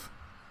himself?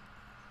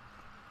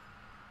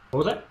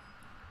 What was that?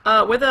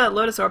 With a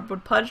Lotus Orb,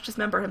 would Pudge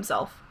dismember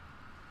himself?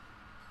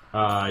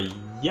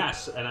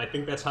 Yes, and I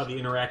think that's how the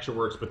interaction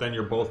works, but then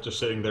you're both just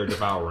sitting there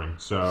devouring.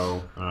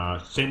 So,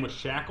 same with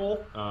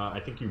Shackle.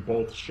 I think you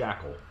both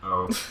shackle.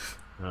 So,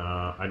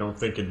 I don't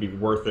think it'd be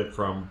worth it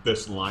from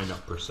this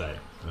lineup, per se.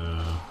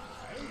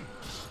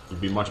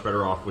 You'd be much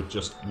better off with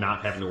just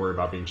not having to worry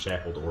about being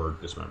shackled or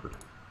dismembered.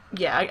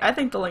 Yeah, I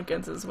think the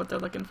Linken's is what they're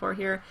looking for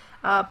here.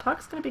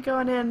 Puck's going to be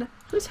going in.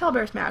 Whose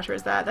Hellbear Smasher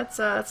is that? That's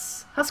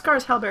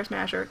Huskar's Hellbear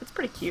Smasher. It's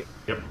pretty cute.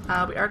 Yep.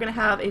 We are going to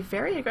have a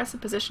very aggressive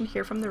position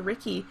here from the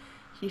Riki.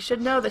 He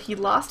should know that he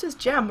lost his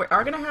gem. We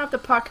are going to have the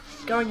Puck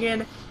going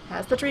in.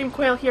 Has the Dream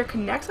Coil here.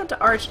 Connects onto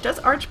Arch. Does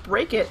Arch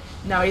break it?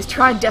 No, he's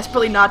trying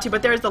desperately not to,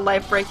 but there's the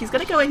life break. He's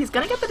going to go in. He's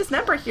going to get the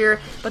Dismember here,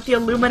 but the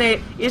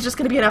Illuminate is just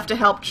going to be enough to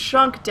help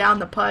chunk down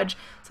the Pudge.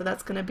 So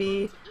that's going to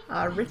be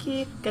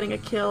Riki getting a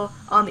kill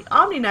on the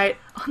Omni Knight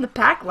on the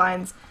back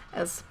lines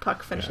as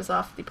Puck finishes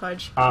off the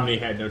Pudge. Omni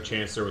had no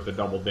chance there with the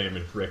double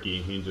damage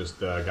Riki. He just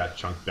got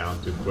chunked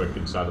down too quick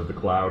inside of the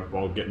cloud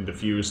while getting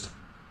diffused.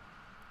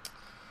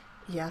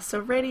 Yeah, so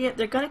Radiant,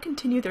 they're going to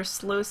continue their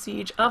slow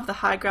siege of the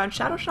high ground.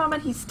 Shadow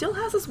Shaman, he still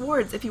has his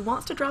wards. If he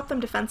wants to drop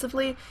them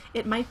defensively,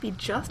 it might be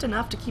just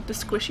enough to keep the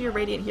squishier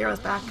Radiant heroes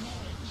back.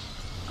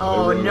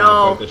 Oh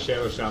no! The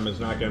Shadow Shaman's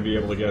not going to be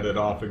able to get it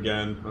off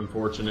again,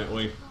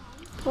 unfortunately.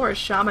 Poor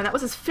Shaman. That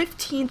was his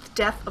 15th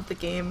death of the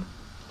game.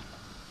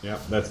 Yeah,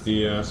 that's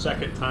the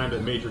second time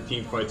that major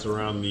team fights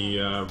around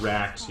the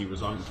racks. He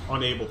was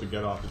unable to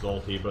get off his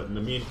ulti, but in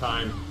the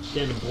meantime,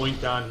 getting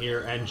blinked on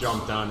here and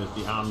jumped on is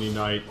the Omni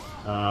Knight.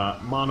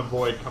 Mono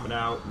Void coming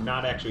out,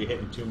 not actually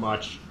hitting too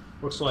much.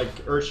 Looks like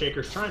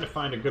Earthshaker's trying to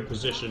find a good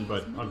position,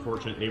 but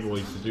unfortunately able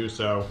to do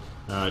so.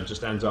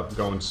 Just ends up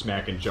going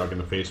smacking Jug in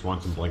the face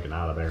once and blinking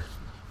out of there.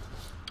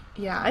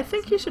 Yeah, I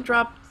think he should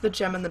drop the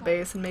gem in the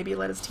base and maybe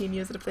let his team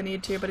use it if they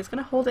need to, but he's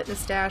going to hold it in his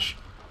stash.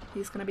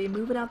 He's going to be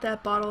moving out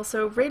that bottle.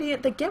 So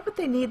Radiant, they get what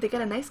they need. They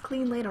get a nice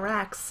clean lane of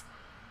racks.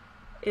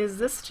 Is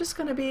this just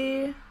going to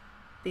be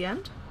the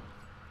end?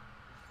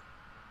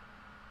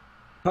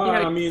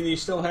 I mean, you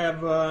still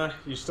have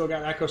you still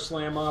got Echo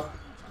Slam up.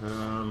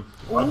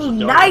 Ooh,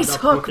 nice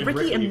hook!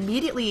 Ricky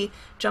immediately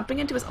jumping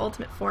into his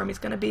ultimate form. He's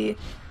going to be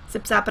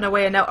zip-zapping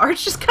away, and now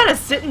Arch just kind of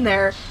sitting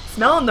there,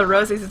 smelling the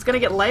roses. He's going to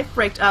get life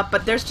breaked up,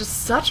 but there's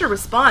just such a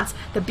response.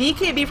 The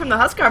BKB from the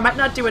Huskar might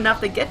not do enough.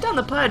 They get down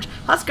the Pudge.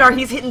 Huskar,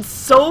 he's hitting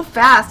so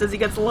fast as he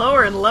gets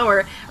lower and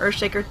lower.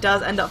 Earthshaker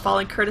does end up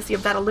falling courtesy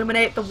of that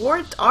Illuminate. The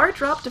wards are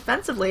dropped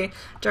defensively.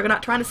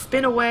 Juggernaut trying to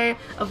spin away,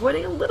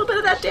 avoiding a little bit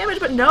of that damage,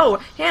 but no.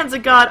 Hands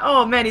of God.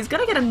 Oh, man, he's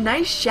going to get a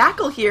nice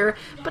shackle here,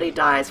 but he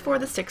dies for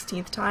the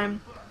 16th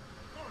time.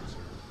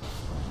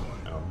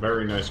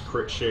 Very nice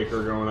crit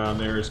shaker going on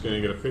there. He's going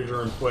to get a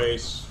fissure in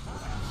place.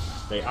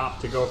 They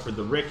opt to go for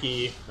the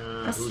Ricky.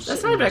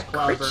 That's not even a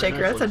crit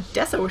shaker. That's a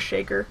Deso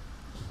shaker.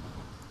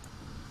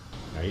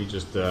 Yeah, he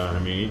just, I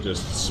mean, he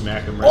just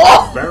smacked him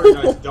right there. Very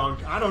nice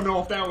dunk. I don't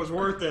know if that was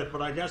worth it,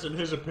 but I guess in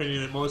his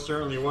opinion it most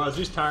certainly was.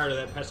 He's tired of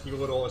that pesky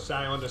little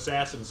silent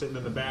assassin sitting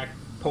in the back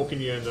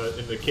poking you in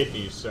the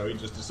kidneys, so he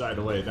just decided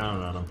to lay it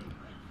down on him.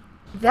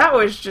 That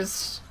was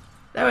just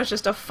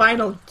a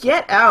final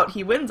get out.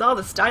 He wins all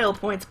the style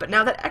points, but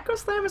now that Echo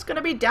Slam is going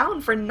to be down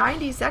for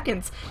 90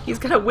 seconds. He's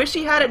going to wish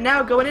he had it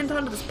now, going into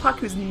this Puck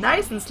who's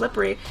nice and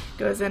slippery.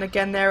 Goes in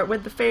again there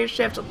with the phase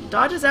shift,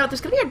 dodges out.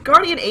 There's going to be a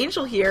Guardian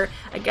Angel here,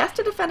 I guess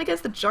to defend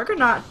against the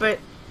Juggernaut, but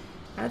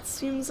that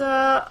seems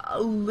a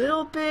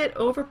little bit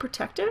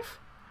overprotective.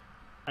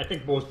 I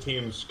think both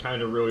teams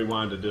kind of really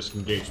wanted to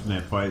disengage from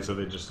that fight, so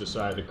they just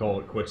decided to call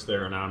it quits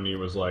there, and Omni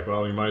was like,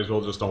 well, we might as well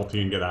just ulti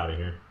and get out of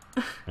here.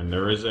 And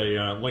there is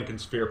a Lincoln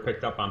Sphere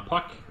picked up on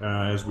Puck,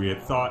 as we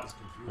had thought.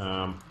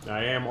 I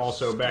am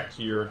also, back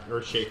to your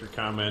Earthshaker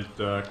comment,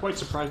 quite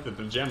surprised that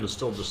the gem is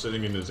still just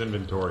sitting in his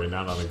inventory,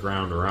 not on the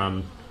ground or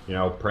on, you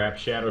know,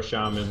 perhaps Shadow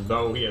Shaman.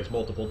 Though he has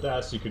multiple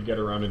deaths, you could get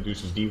around and do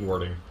some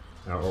dewarding.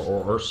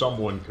 Or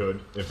someone could,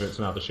 if it's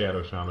not the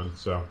Shadow Shaman,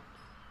 so...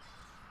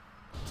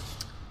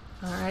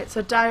 Alright,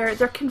 so Dire,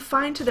 they're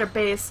confined to their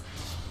base.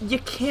 You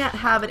can't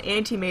have an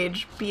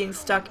anti-mage being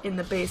stuck in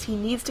the base. He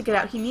needs to get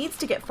out. He needs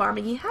to get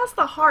farming. He has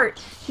the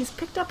heart. He's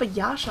picked up a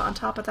Yasha on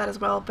top of that as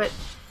well, but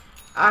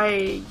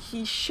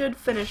he should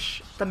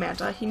finish the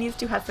Manta. He needs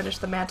to have finished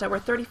the Manta. We're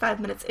 35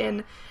 minutes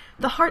in.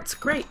 The heart's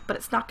great, but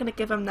it's not going to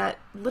give him that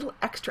little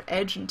extra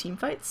edge in team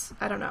fights.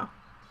 I don't know.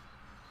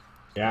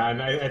 Yeah, and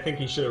I think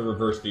he should have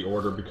reversed the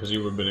order because he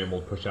would have been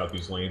able to push out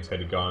these lanes had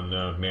he gone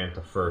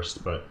Manta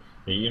first, but...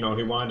 You know,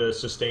 he wanted to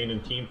sustain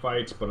in team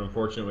fights, but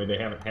unfortunately they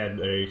haven't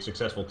had a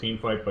successful team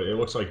fight, but it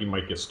looks like he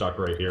might get stuck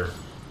right here.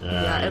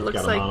 Yeah, it looks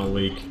got a like mono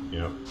leak.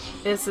 Yep.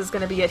 This is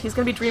going to be it. He's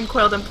going to be dream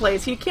coiled in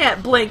place. He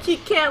can't blink. He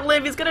can't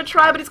live. He's going to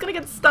try, but he's going to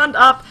get stunned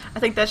up. I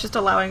think that's just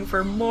allowing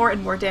for more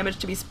and more damage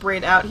to be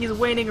sprayed out. He's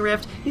waning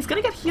Rift. He's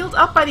going to get healed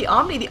up by the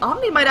Omni. The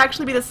Omni might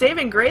actually be the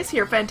saving grace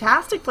here.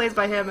 Fantastic plays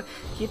by him,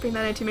 keeping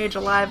that anti-mage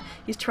alive.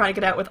 He's trying to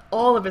get out with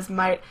all of his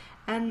might.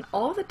 And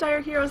all the Dire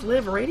heroes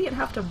live. Radiant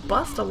have to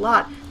bust a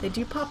lot. They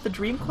do pop the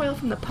Dream Coil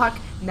from the Puck.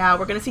 Now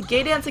we're going to see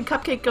Gay Dance and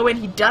Cupcake go in.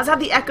 He does have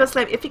the Echo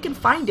Slam if he can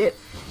find it.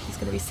 He's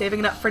going to be saving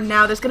it up for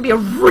now. There's going to be a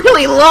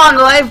really long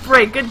life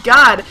break. Good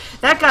God.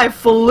 That guy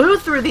flew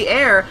through the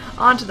air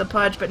onto the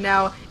Pudge, but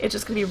now it's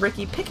just going to be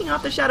Ricky picking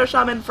off the Shadow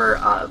Shaman for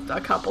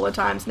a couple of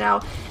times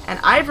now. And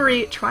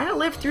Ivory, trying to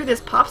live through this,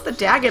 pops the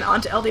Dagon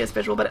onto LDS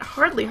Visual, but it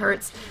hardly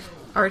hurts.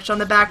 Arch on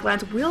the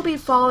backlines will be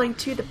falling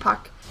to the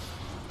Puck.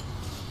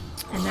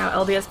 And now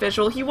LDS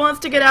Visual, he wants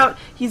to get out.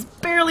 He's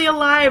barely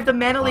alive. The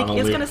Mana Leak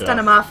is going to stun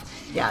him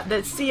off. Yeah,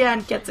 the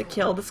Cian gets a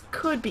kill. This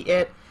could be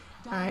it.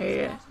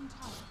 I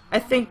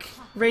think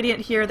Radiant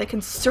here, they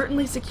can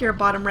certainly secure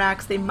bottom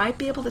racks. They might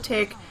be able to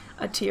take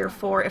a tier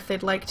 4 if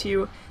they'd like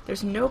to.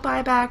 There's no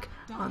buyback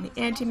on the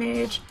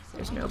Anti-Mage.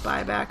 There's no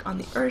buyback on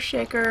the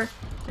Earthshaker.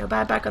 No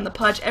buyback on the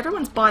Pudge.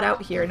 Everyone's bought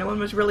out here. No one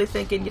was really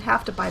thinking you'd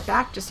have to buy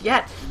back just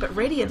yet. But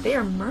Radiant, they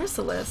are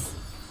merciless.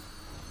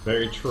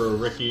 Very true.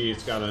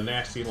 Ricky's got a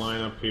nasty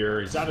lineup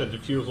here. He's out of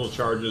defusal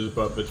charges,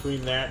 but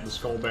between that, the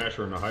Skull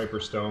Basher, and the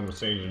Hyperstone with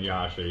Sage and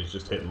Yasha, he's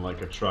just hitting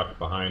like a truck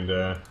behind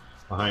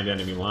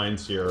enemy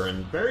lines here.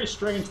 And very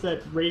strange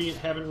that Radiant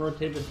haven't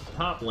rotated the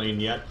top lane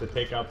yet to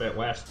take out that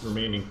last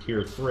remaining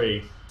tier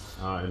 3.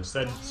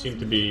 Instead, seem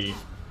to be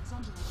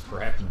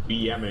perhaps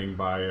BMing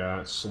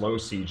by slow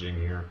sieging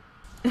here.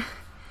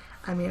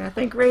 I mean, I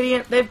think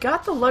Radiant, they've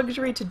got the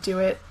luxury to do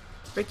it.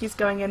 Ricky's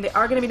going in. They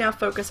are going to be now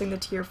focusing the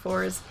tier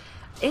 4s.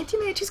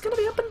 Anti-Mage, he's going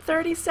to be up in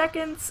 30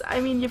 seconds.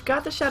 I mean, you've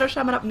got the Shadow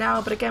Shaman up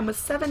now, but again, with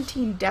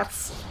 17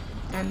 deaths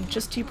and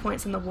just 2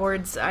 points in the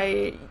wards,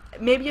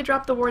 maybe you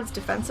drop the wards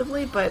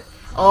defensively, but...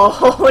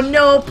 Oh,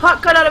 no!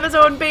 Puck cut out of his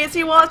own base.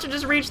 He wants to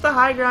just reach the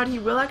high ground. He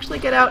will actually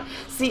get out.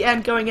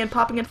 CN going in,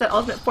 popping into that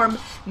ultimate form.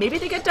 Maybe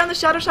they get down the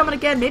Shadow Shaman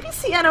again. Maybe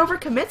CN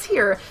overcommits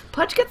here.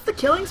 Pudge gets the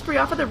killing spree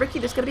off of the Ricky.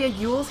 There's going to be a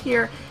Yules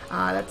here.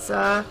 That's,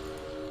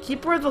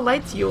 Keeper of the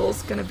Light's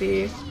Yules going to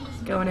be...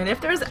 going in. If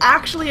there's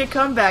actually a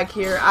comeback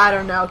here, I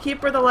don't know.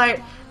 Keeper of the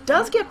Light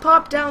does get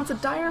popped down, so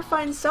Dire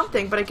finds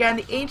something. But again,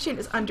 the Ancient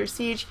is under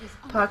siege.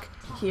 Puck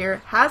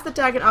here has the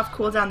Dagon off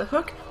cooldown. The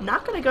Hook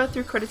not going to go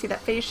through courtesy of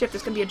that phase shift.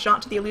 There's going to be a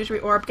jaunt to the Illusory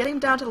Orb, getting him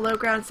down to the low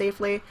ground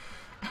safely.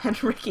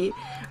 And Ricky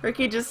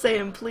just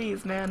saying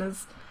please, man,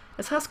 as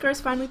Huskar's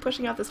finally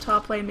pushing out this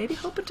top lane, maybe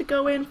hoping to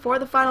go in for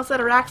the final set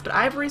of racks, but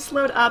Ivory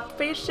slowed up,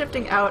 phase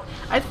shifting out.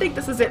 I think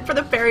this is it for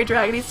the Fairy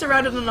Dragon. He's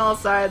surrounded on all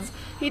sides.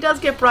 He does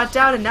get brought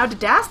down, and now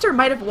Didaster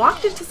might have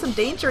walked into some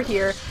danger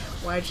here.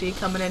 YG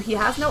coming in. He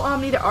has no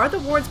Omni. There are the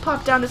wards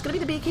popped down. There's going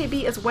to be the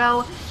BKB as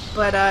well,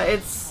 but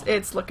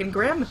it's looking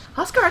grim.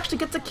 Huskar actually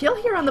gets a kill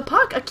here on the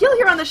Puck, a kill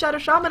here on the Shadow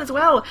Shaman as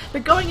well.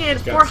 They're going in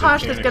for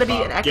Hush. There's going to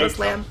be an Echo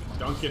Slam.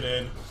 Dunking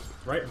in.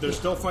 Right, they're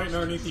still fighting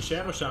underneath the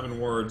Shadow Shaman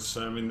wards.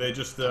 I mean, they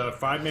just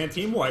five-man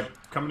team wipe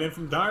coming in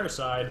from Dire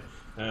side.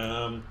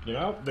 You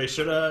know, they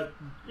shoulda,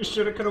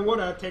 coulda,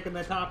 woulda taken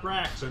the top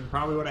racks and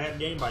probably would have had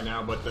game by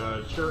now. But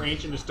sure,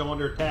 Ancient is still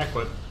under attack,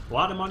 but a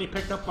lot of money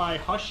picked up by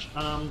Hush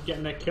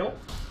getting that kill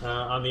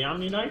on the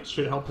Omni Knights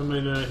should help him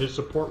in his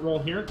support role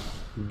here.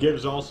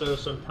 Gives also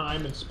some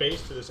time and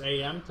space to this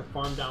AM to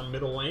farm down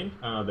middle lane.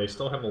 They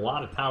still have a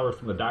lot of towers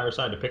from the Dire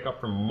side to pick up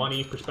from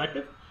money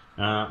perspective.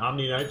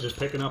 Omni Knight just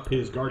picking up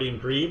his Guardian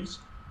Greaves,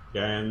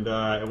 and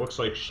it looks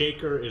like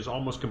Shaker is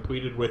almost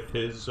completed with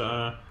his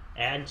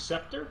Ag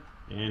Scepter.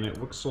 And it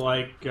looks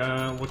like,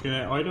 looking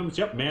at items,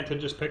 yep, Manta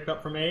just picked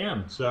up from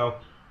AM. So,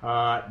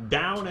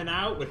 down and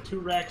out with 2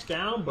 racks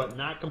down, but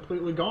not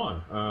completely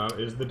gone,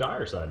 is the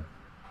Dire side.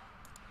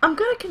 I'm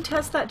going to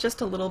contest that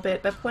just a little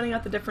bit by pointing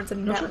out the difference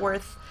in net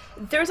worth.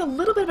 There's a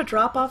little bit of a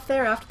drop-off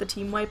there after the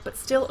team wipe, but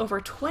still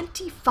over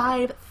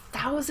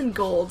 25,000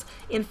 gold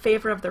in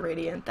favor of the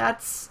Radiant.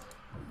 That's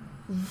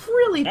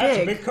really big. That's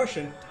a big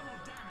cushion.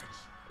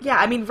 Yeah,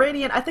 I mean,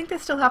 Radiant, I think they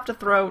still have to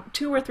throw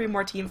 2 or 3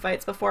 more team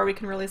fights before we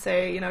can really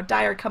say, you know,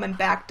 Dire coming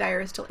back, Dire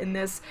is still in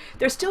this.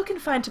 They're still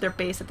confined to their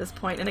base at this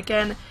point, and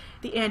again,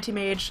 the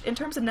Anti-Mage, in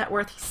terms of net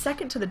worth, he's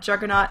second to the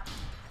Juggernaut.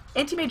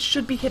 Anti-Mage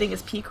should be hitting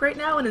his peak right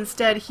now, and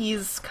instead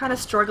he's kind of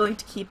struggling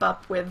to keep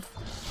up with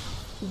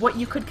what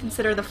you could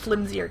consider the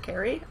flimsier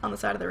carry on the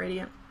side of the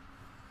Radiant.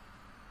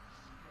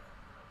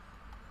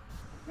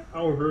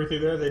 I'll agree with you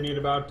there. They need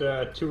about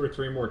 2 or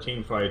 3 more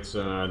team fights,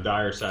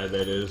 Dire side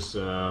that is,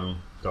 to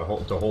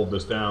hold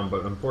this down.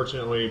 But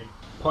unfortunately,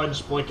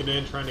 Pudge blinking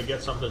in, trying to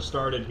get something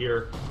started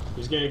here.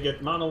 He's going to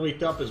get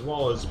mono-leaked up as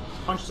well as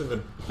punched in the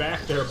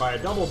back there by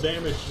a double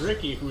damaged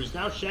Ricky, who's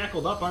now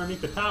shackled up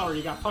underneath the tower.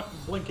 You got Puck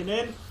blinking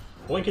in,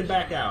 blinking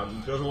back out.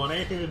 Doesn't want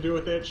anything to do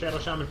with it. Shadow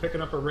Shaman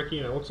picking up a Ricky,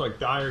 and it looks like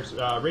Dire's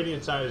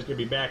Radiant side is going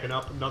to be backing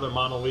up. Another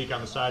mono-leak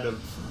on the side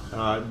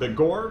of the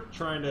Gore,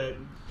 trying to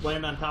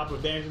land on top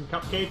of Dancing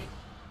Cupcake.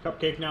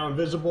 Cupcake now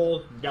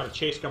invisible. We've got a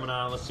chase coming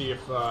on. Let's see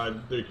if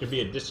there can be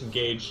a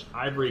disengage.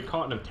 Ivory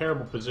caught in a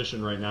terrible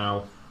position right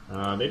now.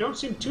 They don't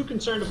seem too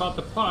concerned about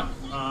the puck.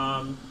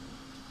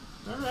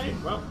 Alright,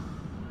 well,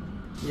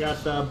 we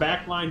got the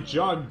backline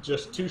Jug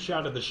just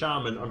 2-shot of the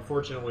Shaman.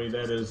 Unfortunately,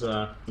 that is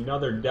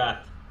another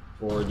death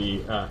for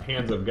the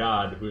Hands of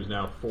God, who is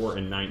now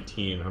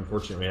 4-19.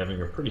 Unfortunately, having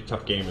a pretty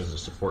tough game as a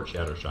support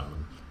Shadow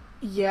Shaman.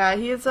 Yeah,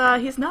 he's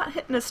not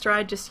hitting his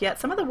stride just yet.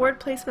 Some of the word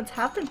placements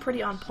have been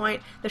pretty on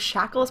point. The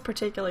Shackles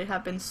particularly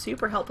have been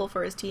super helpful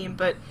for his team,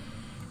 but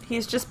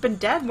he's just been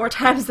dead more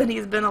times than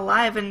he's been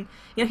alive. And,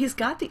 you know, he's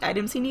got the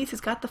items he needs. He's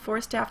got the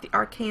Force Staff, the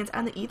Arcanes,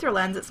 and the Ether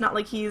Lens. It's not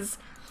like he's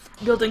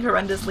building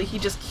horrendously. He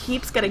just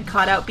keeps getting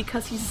caught out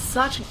because he's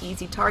such an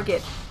easy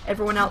target.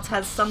 Everyone else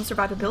has some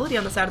survivability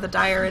on the side of the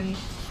Dire, and,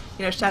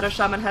 you know, Shadow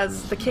Shaman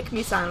has the Kick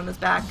Me sign on his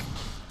back.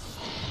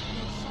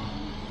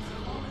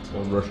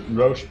 Well,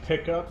 Roche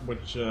pickup,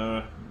 which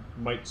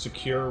might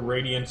secure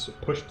Radiant's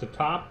push to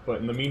top,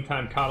 but in the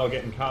meantime, Cottle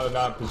getting caught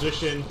out of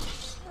position.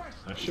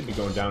 I should be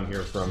going down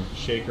here from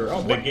Shaker.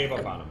 Oh, they gave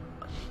up on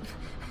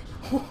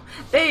him.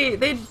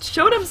 They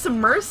showed him some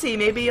mercy,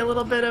 maybe a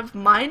little bit of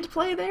mind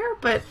play there,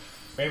 but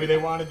maybe they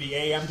wanted the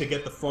AM to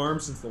get the farm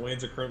since the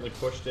lanes are currently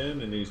pushed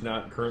in, and he's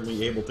not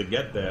currently able to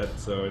get that.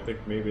 So I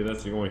think maybe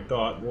that's the only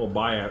thought. A little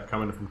buyout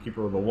coming from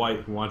Keeper of the White,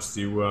 who wants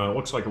to.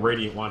 Looks like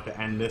Radiant want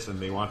to end this, and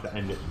they want to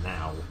end it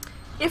now.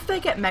 If they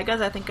get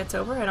Megas, I think it's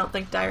over. I don't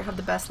think Dire have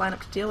the best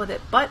lineup to deal with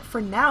it. But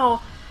for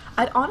now,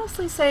 I'd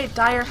honestly say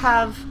Dire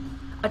have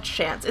a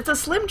chance. It's a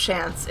slim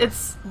chance.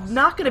 It's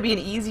not going to be an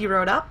easy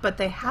road up, but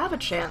they have a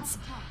chance.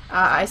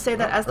 I say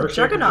that as the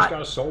Juggernaut. Just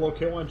got a solo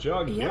kill on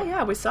Jug.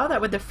 Yeah, we saw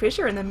that with the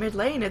Fissure in the mid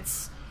lane.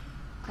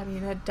 I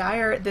mean, a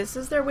Dire, this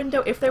is their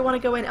window if they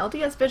want to go in.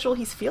 LDS Visual,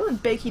 he's feeling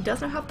big. He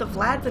doesn't have the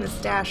Vlads in his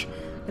stash.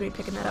 Going to be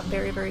picking that up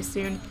very, very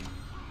soon.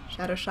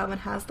 Shadow Shaman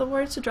has the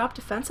words to drop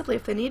defensively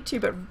if they need to,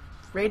 but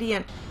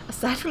Radiant,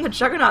 aside from the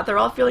Juggernaut, they're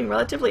all feeling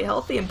relatively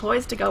healthy and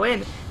poised to go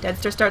in.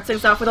 Deadster starts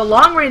things off with a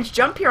long-range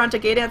jump here onto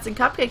Gay Dancing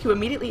Cupcake, who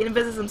immediately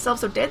invises himself,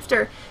 so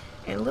Deadster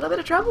in a little bit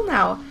of trouble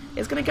now.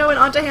 Is going to go in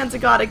onto Hands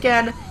of God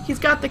again. He's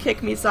got the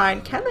Kick Me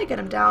sign. Can they get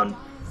him down?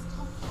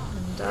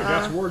 And,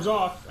 got wards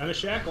off, and a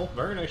shackle.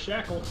 Very nice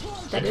shackle.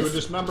 Into a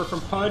dismember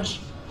from Pudge.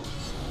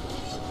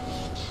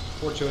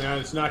 Fortunately,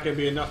 it's not going to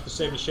be enough to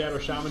save the Shadow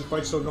Shaman.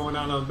 Fight still going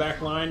on the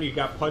back line. You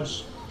got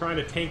Pudge trying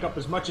to tank up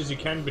as much as he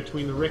can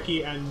between the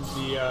Ricky and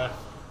the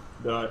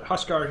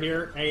Huskar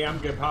here. AM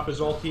going to pop his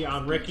ulti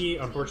on Ricky.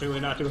 Unfortunately,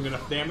 not doing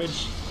enough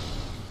damage.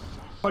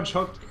 Pudge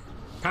hook,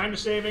 kind of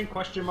saving,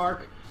 question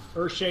mark.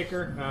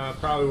 Earthshaker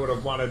probably would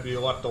have wanted to be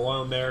left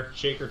alone there.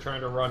 Shaker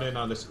trying to run in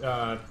on this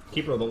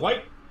Keeper of the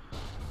Light.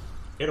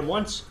 Hit him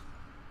once.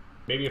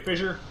 Maybe a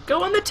fissure.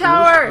 Go on the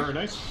tower! Ooh, very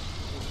nice.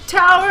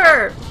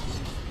 Tower!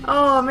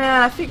 Oh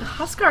man, I think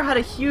Huskar had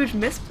a huge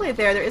misplay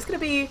there. There is going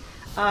to be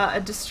a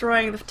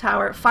destroying the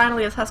tower.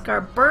 Finally, as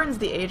Huskar burns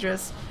the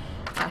Aegis.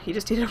 He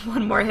just needed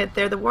one more hit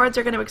there. The wards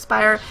are going to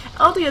expire.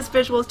 LDS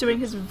Visual is doing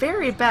his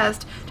very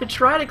best to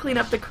try to clean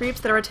up the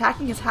creeps that are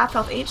attacking his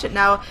half-health Ancient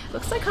now.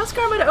 Looks like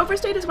Huskar might have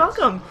overstayed his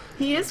welcome.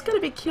 He is going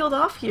to be killed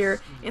off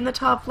here in the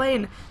top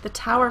lane. The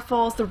tower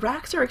falls, the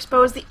racks are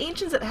exposed, the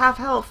Ancient's at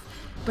half-health.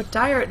 But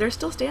Dire, they're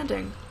still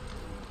standing.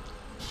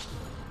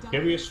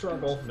 Can be a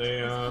struggle.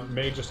 They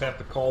may just have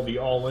to call the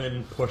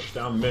all-in push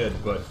down mid,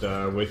 but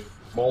with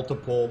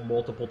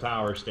multiple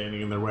towers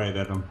standing in their way,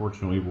 that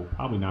unfortunately will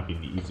probably not be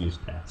the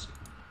easiest task.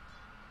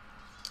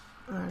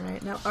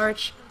 Alright, now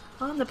Arch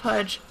on the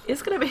Pudge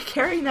is going to be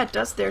carrying that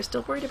dust there,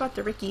 still worried about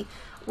the Riki.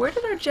 Where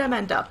did our gem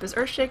end up? Is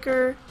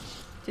Earthshaker...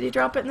 Did he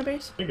drop it in the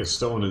base? I think it's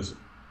still in his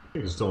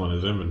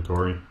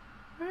inventory.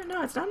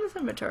 No, it's not in his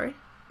inventory.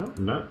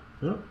 No.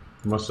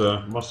 Must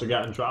have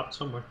gotten dropped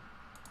somewhere.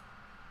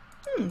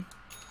 Well,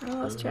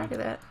 let's check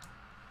that.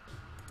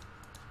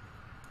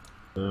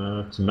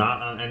 It's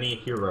not on any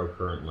hero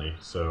currently,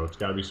 so it's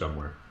got to be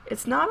somewhere.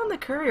 It's not on the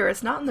courier,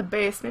 it's not in the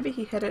base. Maybe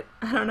he hit it.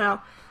 I don't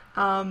know.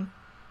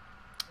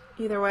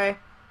 Either way,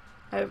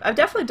 I've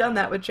definitely done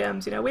that with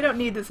gems. You know, we don't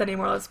need this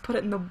anymore. Let's put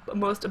it in the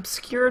most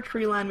obscure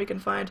tree line we can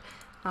find.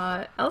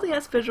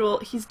 LDS Visual,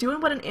 he's doing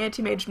what an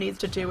anti-mage needs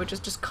to do, which is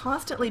just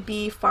constantly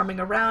be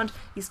farming around.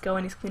 He's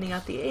cleaning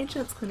out the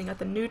Ancients, cleaning out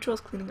the neutrals,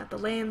 cleaning out the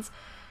lanes.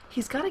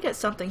 He's got to get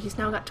something. He's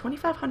now got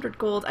 2,500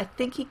 gold. I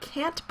think he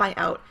can't buy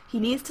out. He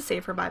needs to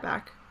save for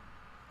buyback.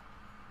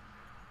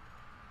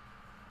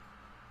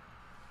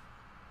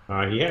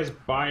 He has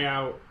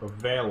buyout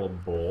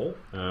available.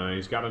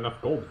 He's got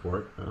enough gold for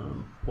it.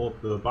 Pull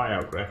up the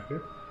buyout graph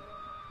here.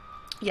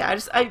 Yeah,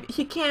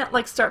 he can't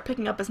like start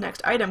picking up his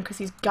next item because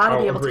he's got to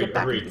be able to get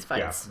back into these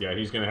fights. Yeah,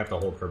 he's going to have to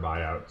hold for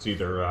buyout. It's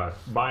either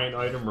buy an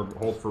item or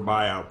hold for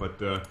buyout. But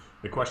the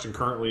question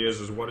currently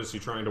is what is he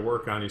trying to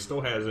work on? He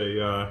still has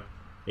a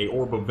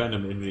Orb of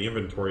Venom in the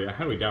inventory. I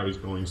highly doubt he's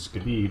going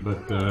Skadi,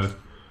 but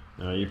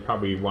you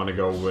probably want to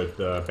go with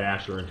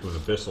Basher into an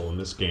Abyssal in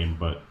this game.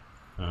 But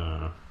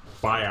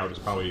buyout is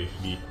probably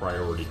the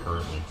priority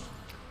currently.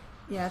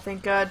 Yeah, I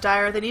think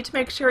Dire, they need to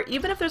make sure,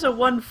 even if there's a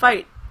one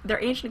fight,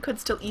 their Ancient could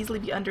still easily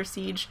be under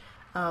siege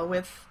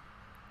with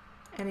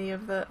any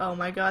of the... Oh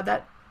my god,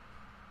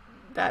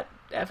 that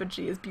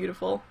effigy is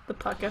beautiful. The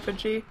Puck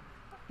effigy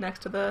next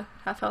to the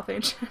half-health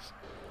Ancient.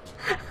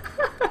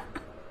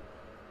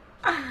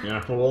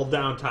 Yeah, a little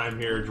downtime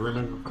here,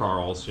 dreaming of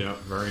Carls. Yep,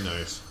 very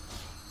nice.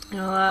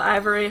 Well,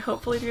 Ivory,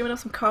 hopefully dreaming of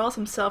some Carls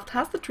himself,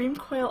 has the Dream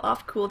Coil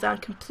off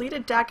cooldown,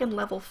 completed Dakin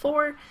level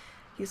 4.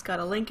 He's got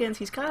a Linken's,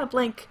 he's got a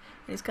Blink,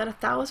 and he's got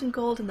 1,000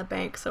 gold in the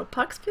bank, so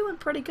Puck's feeling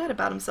pretty good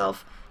about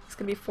himself. He's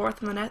going to be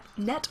 4th in the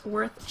net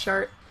worth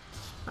chart,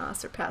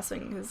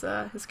 surpassing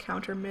his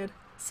counter mid.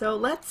 So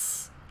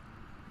let's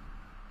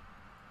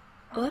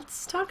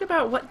talk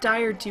about what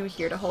Dire do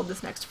here to hold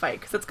this next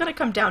fight, because it's going to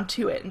come down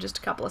to it in just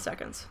a couple of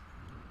seconds.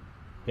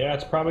 Yeah,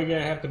 it's probably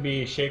going to have to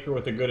be Shaker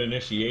with a good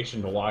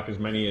initiation to lock as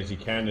many as he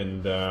can,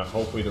 and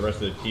hopefully the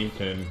rest of the team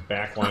can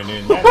backline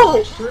in.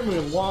 That's extremely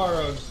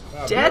large.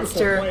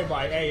 Beautiful play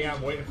by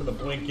AM, waiting for the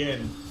blink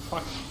in.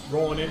 Puck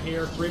rolling in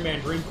here, 3-man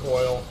Dream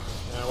Coil.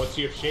 Let's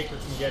see if Shaker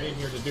can get in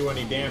here to do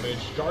any damage.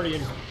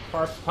 Guardian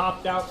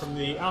popped out from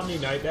the Omni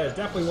Knight. That is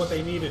definitely what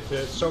they needed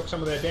to soak some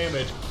of that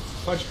damage.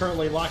 Punch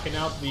currently locking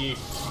out the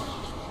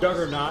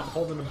Juggernaut,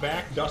 holding him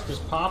back. Dust is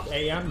popped.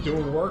 AM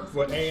doing work,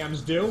 what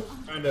AMs do.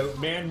 Trying to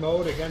man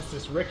mode against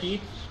this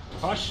Riki.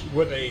 Hush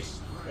with a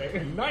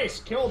nice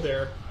kill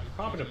there.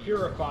 Popping a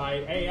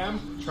Purify.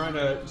 AM trying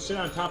to sit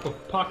on top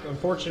of Puck.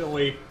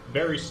 Unfortunately,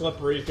 very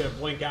slippery. He's going to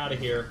blink out of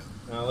here.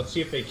 Let's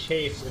see if they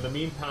chase. In the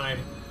meantime,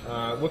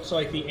 looks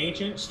like the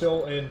Ancient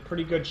still in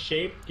pretty good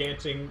shape.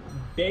 Gancing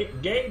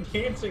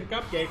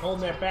Cupcake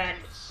holding that back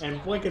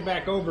and blinking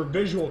back over.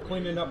 Visual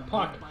cleaning up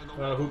Puck,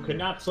 who could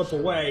not slip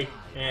away.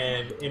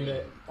 And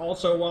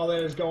also while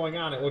that is going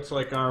on, it looks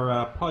like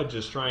our Pudge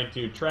is trying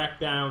to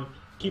track down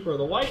Keeper of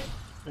the Light.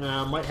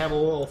 Might have a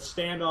little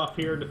standoff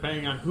here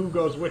depending on who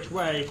goes which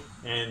way.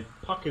 And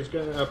Pudge is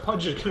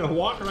gonna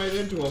walk right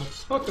into him,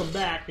 hook him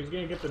back. He's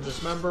gonna get the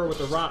Dismember with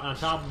the Rot on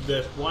top of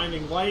this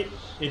Blinding Light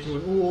into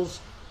an Ools.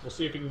 We'll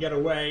see if he can get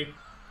away.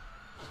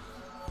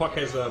 Puck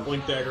has a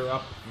Blink Dagger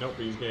up. Nope,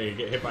 he's going to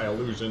get hit by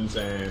Illusions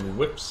and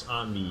whips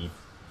on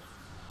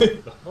the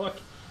hook.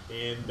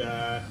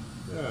 And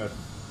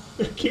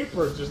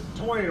Keeper just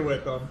toying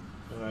with him.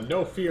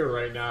 No fear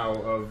right now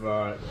of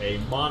a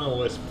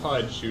monolith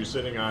Pudge who's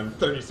sitting on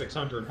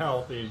 3,600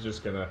 health. He's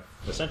just going to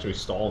essentially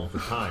stall him for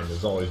time,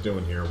 is all he's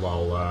doing here,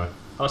 while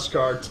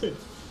Huskar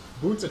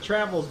boots of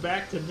travels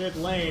back to mid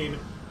lane.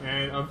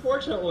 And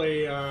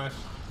unfortunately,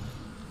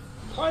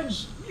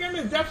 Pudge going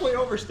to definitely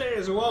overstay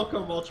his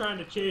welcome while trying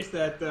to chase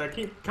that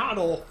keep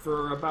Coddle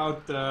for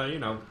about 30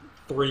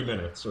 3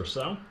 minutes or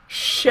so.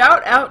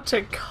 Shout out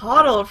to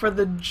Coddle for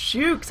the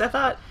jukes. I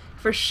thought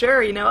for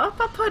sure, you know, a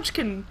Pudge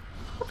can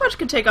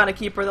take on a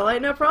Keeper of the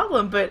Light, no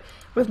problem. But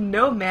with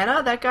no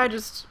mana, that guy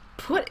just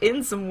put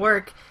in some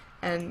work.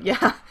 And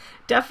yeah,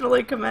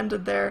 definitely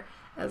commended there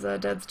as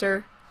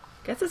Deadster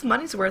gets his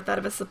money's worth out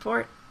of his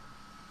support.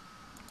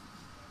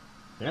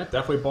 Yeah,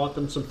 definitely bought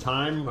them some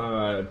time.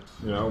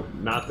 You know,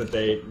 not that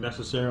they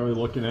necessarily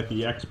looking at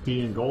the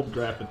XP and gold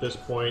draft at this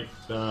point.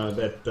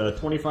 That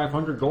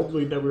 2,500 gold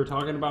lead that we were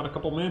talking about a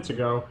couple minutes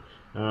ago,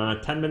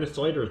 10 minutes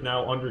later is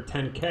now under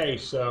 10K.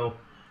 So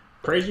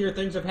crazier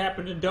things have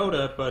happened in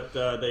Dota, but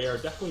they are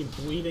definitely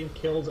bleeding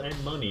kills and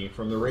money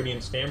from the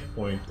Radiant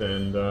standpoint.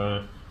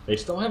 And they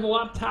still have a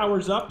lot of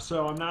towers up,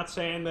 so I'm not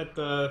saying that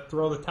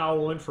throw the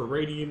towel in for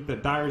Radiant,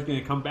 that Dire's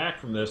going to come back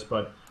from this,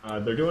 but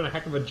they're doing a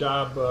heck of a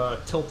job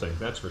tilting,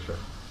 that's for sure.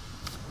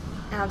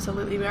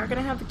 Absolutely. We are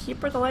going to have the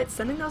Keeper of the Light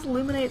sending those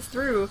Illuminates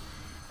through.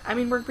 I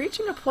mean, we're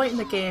reaching a point in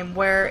the game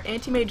where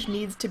Anti-Mage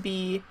needs to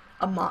be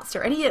a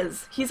monster, and he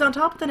is. He's on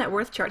top of the net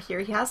worth chart here.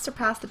 He has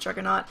surpassed the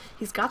Juggernaut.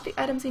 He's got the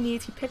items he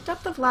needs. He picked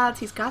up the Vlads.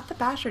 He's got the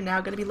Basher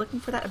now. Going to be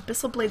looking for that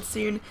Abyssal Blade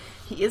soon.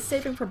 He is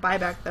saving for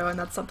buyback, though, and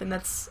that's something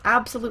that's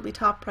absolutely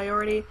top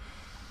priority.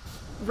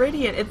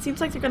 Radiant, it seems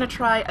like they're going to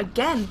try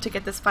again to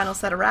get this final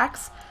set of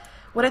racks.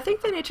 What I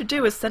think they need to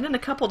do is send in a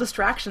couple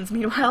distractions.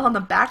 Meanwhile, on the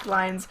back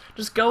lines,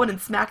 just go in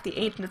and smack the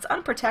Ancient. It's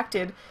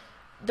unprotected.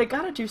 They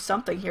got to do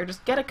something here.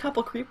 Just get a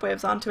couple creep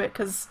waves onto it,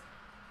 because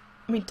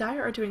I mean,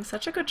 Dire are doing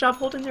such a good job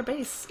holding their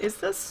base. Is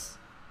this...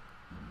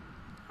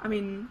 I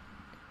mean,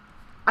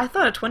 I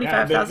thought a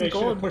 25,000 gold... They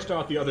should have pushed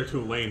out the other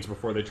 2 lanes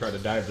before they try to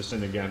dive this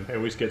in again.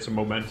 At least get some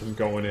momentum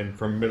going in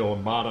from middle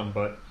and bottom,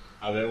 but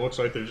it looks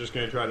like they're just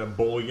going to try to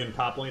bully in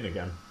top lane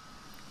again.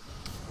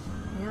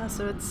 Yeah,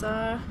 so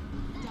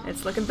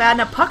it's looking bad.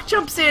 Now Puck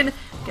jumps in,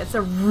 gets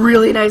a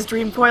really nice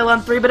Dream Coil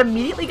on 3, but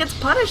immediately gets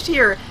punished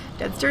here.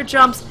 Deadster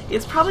jumps,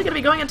 is probably going to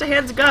be going into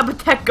hands of God, but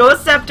that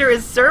Ghost Scepter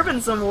is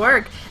serving some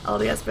work.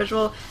 LDS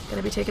Visual going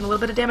to be taking a little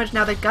bit of damage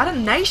now. They've got a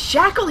nice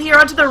shackle here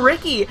onto the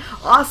Riki.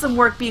 Awesome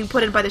work being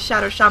put in by the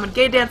Shadow Shaman.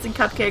 Gay Dancing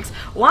Cupcakes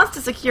wants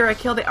to secure a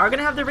kill. They are going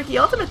to have the Riki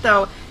ultimate,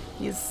 though.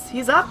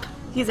 He's up.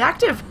 He's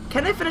active.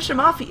 Can they finish him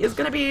off? He is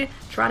going to be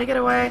trying to get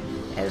away.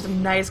 And there's a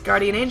nice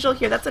Guardian Angel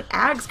here. That's an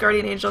Ags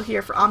Guardian Angel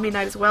here for Omni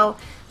Knight as well.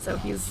 So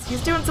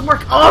he's doing some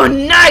work. Oh,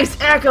 nice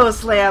Echo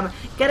Slam!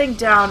 Getting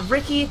down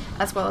Riki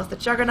as well as the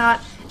Juggernaut.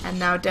 And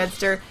now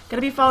Deadster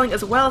going to be falling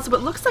as well. So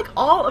it looks like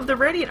all of the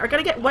Radiant are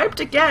going to get wiped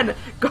again.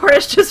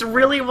 Gorish just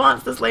really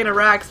wants this lane of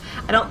racks.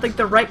 I don't think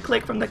the right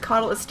click from the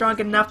Coddle is strong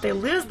enough. They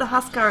lose the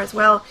Huskar as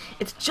well.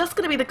 It's just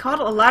going to be the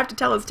Coddle alive to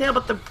tell his tale,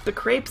 but the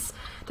Crepes,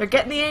 they're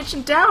getting the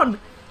Ancient down.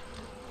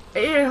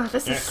 Ew,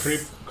 this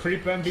is...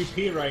 Creep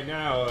MVP right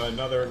now.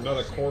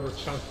 Another quarter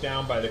chunk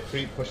down by the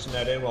Creep, pushing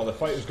that in while the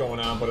fight was going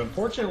on. But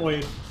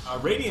unfortunately,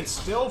 Radiant's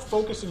still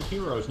focusing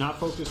heroes, not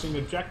focusing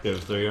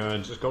objectives. They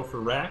just go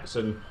for racks,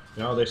 and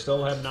you know they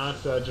still have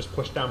not just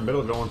pushed down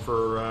middle, going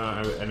for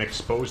an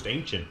exposed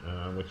Ancient,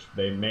 which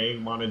they may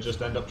want to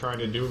just end up trying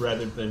to do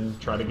rather than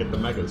try to get the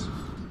megas.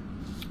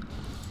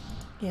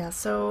 Yeah,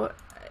 so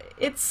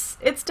it's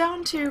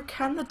down to,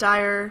 can the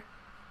Dire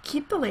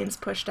keep the lanes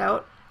pushed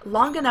out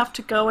long enough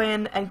to go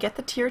in and get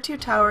the tier 2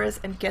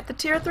 towers and get the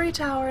tier 3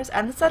 towers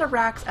and the set of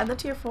racks and the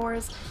tier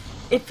 4s.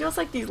 It feels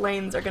like these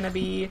lanes are going to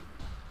be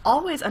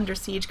always under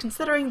siege,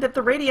 considering that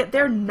the Radiant,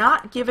 they're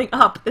not giving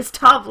up this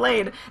top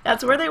lane.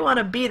 That's where they want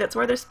to be. That's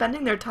where they're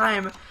spending their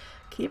time.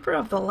 Keeper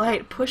of the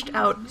Light pushed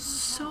out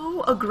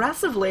so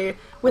aggressively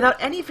without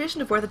any vision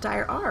of where the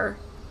Dire are.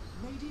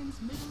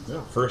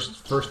 Yeah,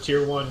 first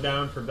tier 1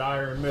 down for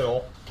Dire in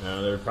middle.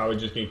 They're probably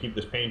just going to keep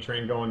this pain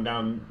train going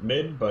down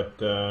mid, but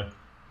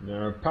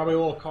they're probably a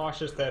little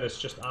cautious that it's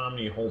just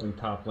Omni holding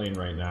top lane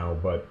right now,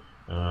 but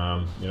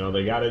you know,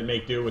 they got to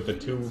make do with the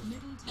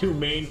two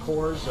main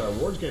cores.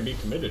 Ward's going to be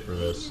committed for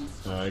this.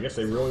 I guess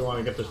they really want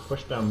to get this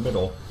pushed down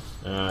middle,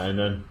 and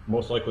then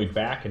most likely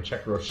back and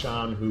check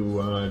Roshan,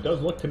 who does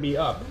look to be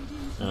up.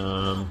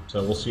 So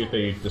we'll see if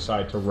they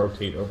decide to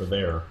rotate over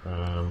there,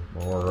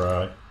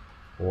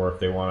 or if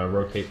they want to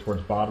rotate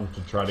towards bottom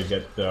to try to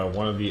get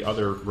one of the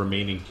other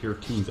remaining tier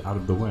 2s out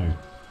of the way.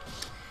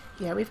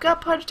 Yeah, we've got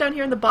Pudge down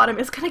here in the bottom.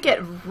 Is going to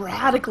get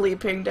radically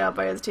pinged out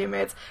by his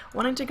teammates.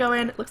 Wanting to go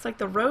in. It looks like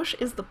the Roche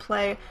is the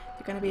play.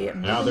 They're going to be...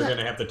 Now they're going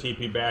to have to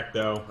TP back,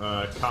 though.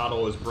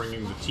 Coddle is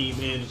bringing the team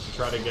in to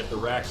try to get the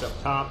racks up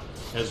top,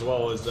 as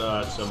well as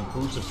some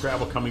boots of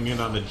travel coming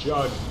in on the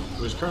Jug,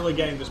 who is currently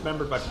getting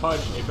dismembered by Pudge.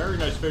 A very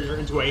nice figure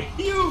into a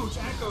huge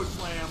Echo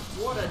Slam.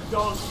 What a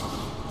dunk.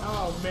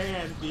 Oh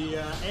man, the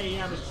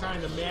AEM is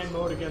trying to man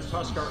mode against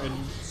Huskar and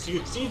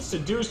succeeds to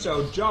do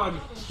so. Jug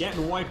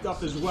getting wiped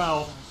up as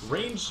well.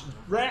 Range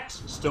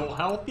Rex still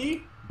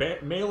healthy.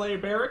 Melee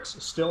Barracks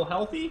still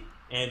healthy.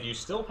 And you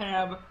still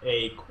have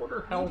a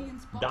quarter health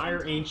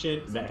Dire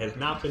Ancient that has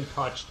not been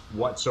touched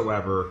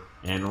whatsoever.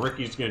 And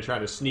Ricky's going to try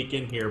to sneak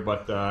in here,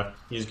 but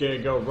he's going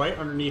to go right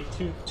underneath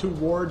two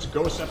wards.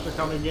 Ghost Scepter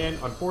coming in.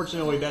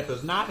 Unfortunately, that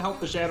does not help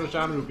the Shadow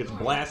Shaman, who gets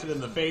blasted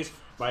in the face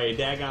by a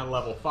Dagon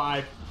level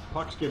 5.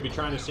 Puck's going to be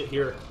trying to sit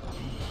here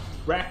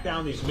rack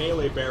down these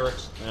melee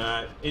barracks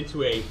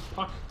into a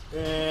puck,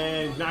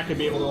 and not going to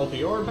be able to ult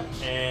the orb,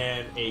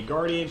 and a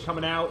Guardian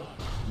coming out.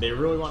 They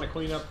really want to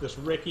clean up this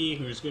Riki,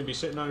 who's going to be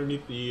sitting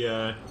underneath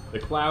the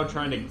cloud,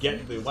 trying to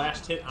get the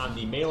last hit on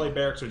the melee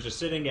barracks, which is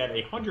sitting at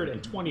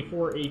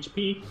 124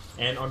 HP,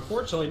 and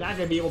unfortunately not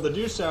going to be able to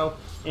do so.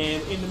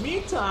 And in the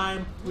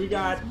meantime, we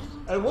got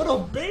a little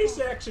base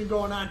action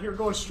going on here.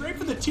 Going straight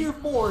for the tier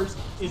 4s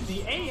is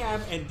the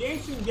AM and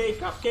Dancing Day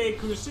Cupcake,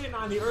 who's sitting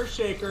on the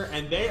Earthshaker,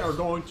 and they are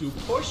going to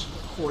push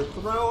for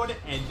throne,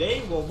 and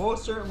they will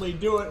most certainly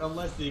do it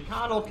unless the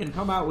Coddle can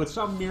come out with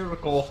some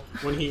miracle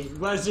when he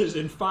reses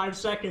in 5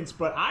 seconds,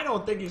 but I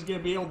don't think he's going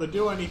to be able to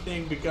do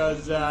anything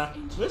because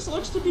this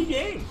looks to be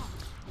game.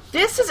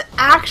 This is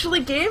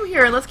actually game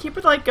here, and let's keep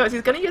it like goes.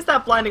 He's going to use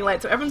that blinding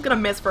light, so everyone's going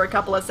to miss for a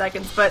couple of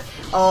seconds, but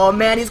oh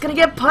man, he's going to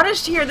get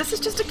punished here. This is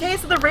just a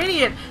case of the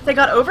Radiant. They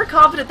got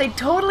overconfident. They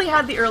totally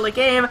had the early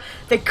game.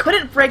 They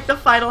couldn't break the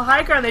final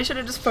high ground. They should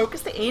have just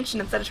focused the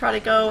Ancient instead of trying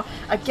to go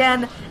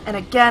again and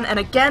again and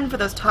again for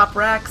those top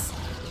racks.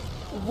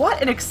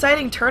 What an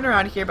exciting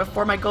turnaround here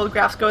before my gold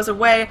graphs goes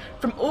away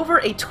from over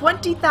a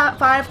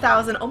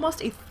 25,000,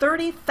 almost a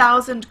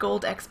 30,000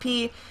 gold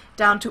XP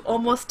down to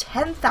almost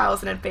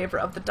 10,000 in favor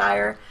of the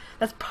Dire.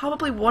 That's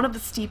probably one of the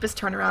steepest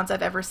turnarounds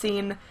I've ever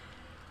seen.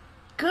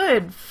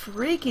 Good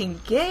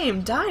freaking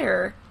game,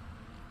 Dire.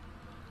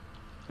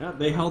 Yeah,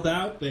 they held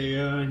out. They,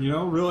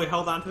 really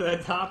held on to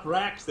that top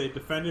racks. They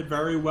defended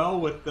very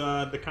well with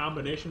the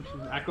combination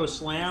from Echo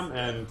Slam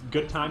and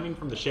good timing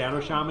from the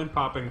Shadow Shaman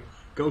popping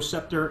Ghost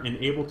Scepter and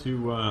able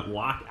to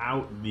lock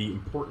out the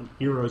important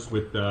heroes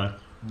with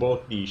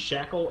both the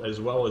Shackle as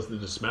well as the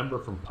Dismember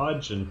from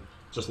Pudge, and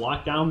just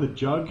lock down the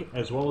Jug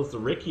as well as the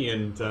Riki,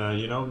 and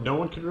no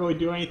one could really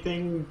do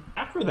anything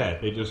after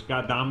that. They just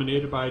got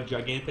dominated by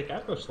gigantic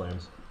Echo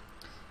Slams.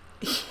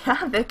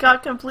 Yeah, they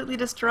got completely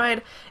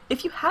destroyed.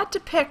 If you had to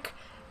pick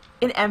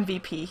an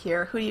MVP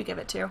here, who do you give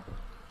it to?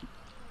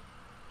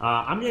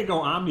 I'm going to go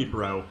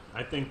Omnibro.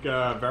 I think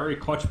very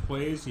clutch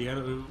plays. He had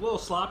a little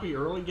sloppy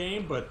early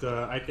game, but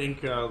I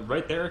think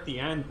right there at the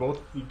end,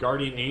 both the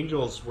Guardian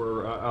Angels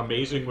were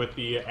amazing with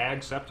the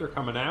Ag Scepter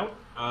coming out.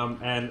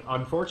 And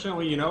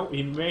unfortunately,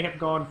 he may have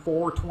gone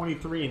 4,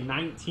 23, and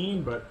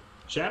 19, but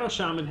Shadow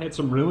Shaman had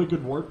some really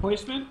good ward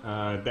placement.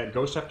 That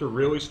Ghost Scepter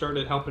really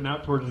started helping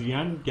out towards the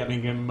end,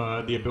 getting him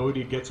the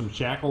ability to get some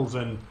shackles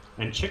and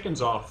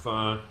chickens off.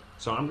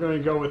 So I'm going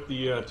to go with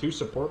the 2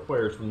 support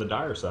players from the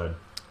Dire side.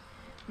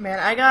 Man,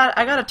 I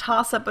got a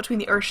toss-up between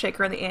the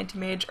Earthshaker and the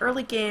Anti-Mage.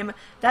 Early game,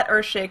 that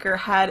Earthshaker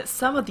had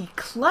some of the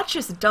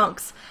clutchest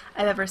dunks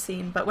I've ever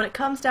seen, but when it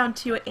comes down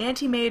to it,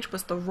 Anti-Mage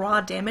was the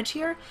raw damage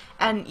here,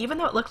 and even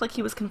though it looked like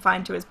he was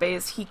confined to his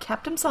base, he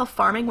kept himself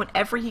farming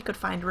whenever he could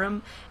find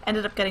room,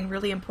 ended up getting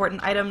really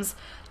important items.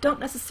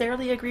 Don't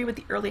necessarily agree with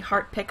the early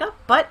heart pickup,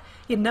 but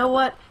you know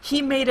what?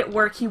 He made it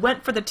work. He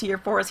went for the tier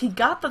 4s. He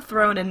got the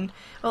throne, and,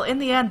 well, in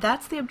the end,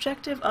 that's the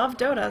objective of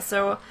Dota,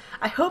 so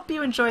I hope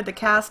you enjoyed the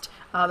cast.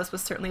 This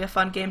was certainly a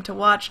fun game to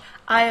watch.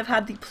 I have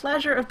had the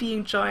pleasure of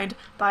being joined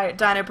by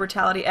Dino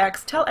Brutality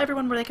X. Tell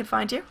everyone where they can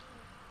find you.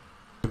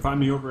 You can find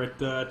me over at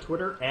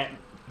Twitter at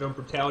Dino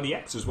Brutality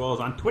X, as well as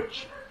on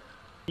Twitch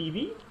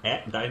TV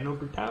at Dino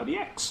Brutality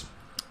X.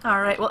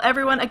 Alright, well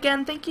everyone,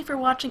 again, thank you for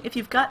watching. If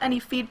you've got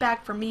any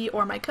feedback for me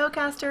or my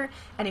co-caster,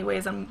 any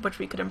ways on which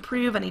we could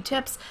improve, any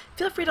tips,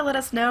 feel free to let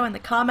us know in the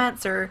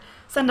comments or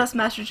send us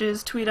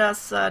messages, tweet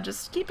us,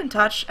 just keep in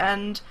touch,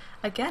 and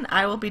again,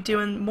 I will be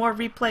doing more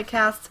replay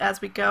casts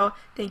as we go.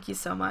 Thank you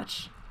so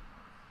much.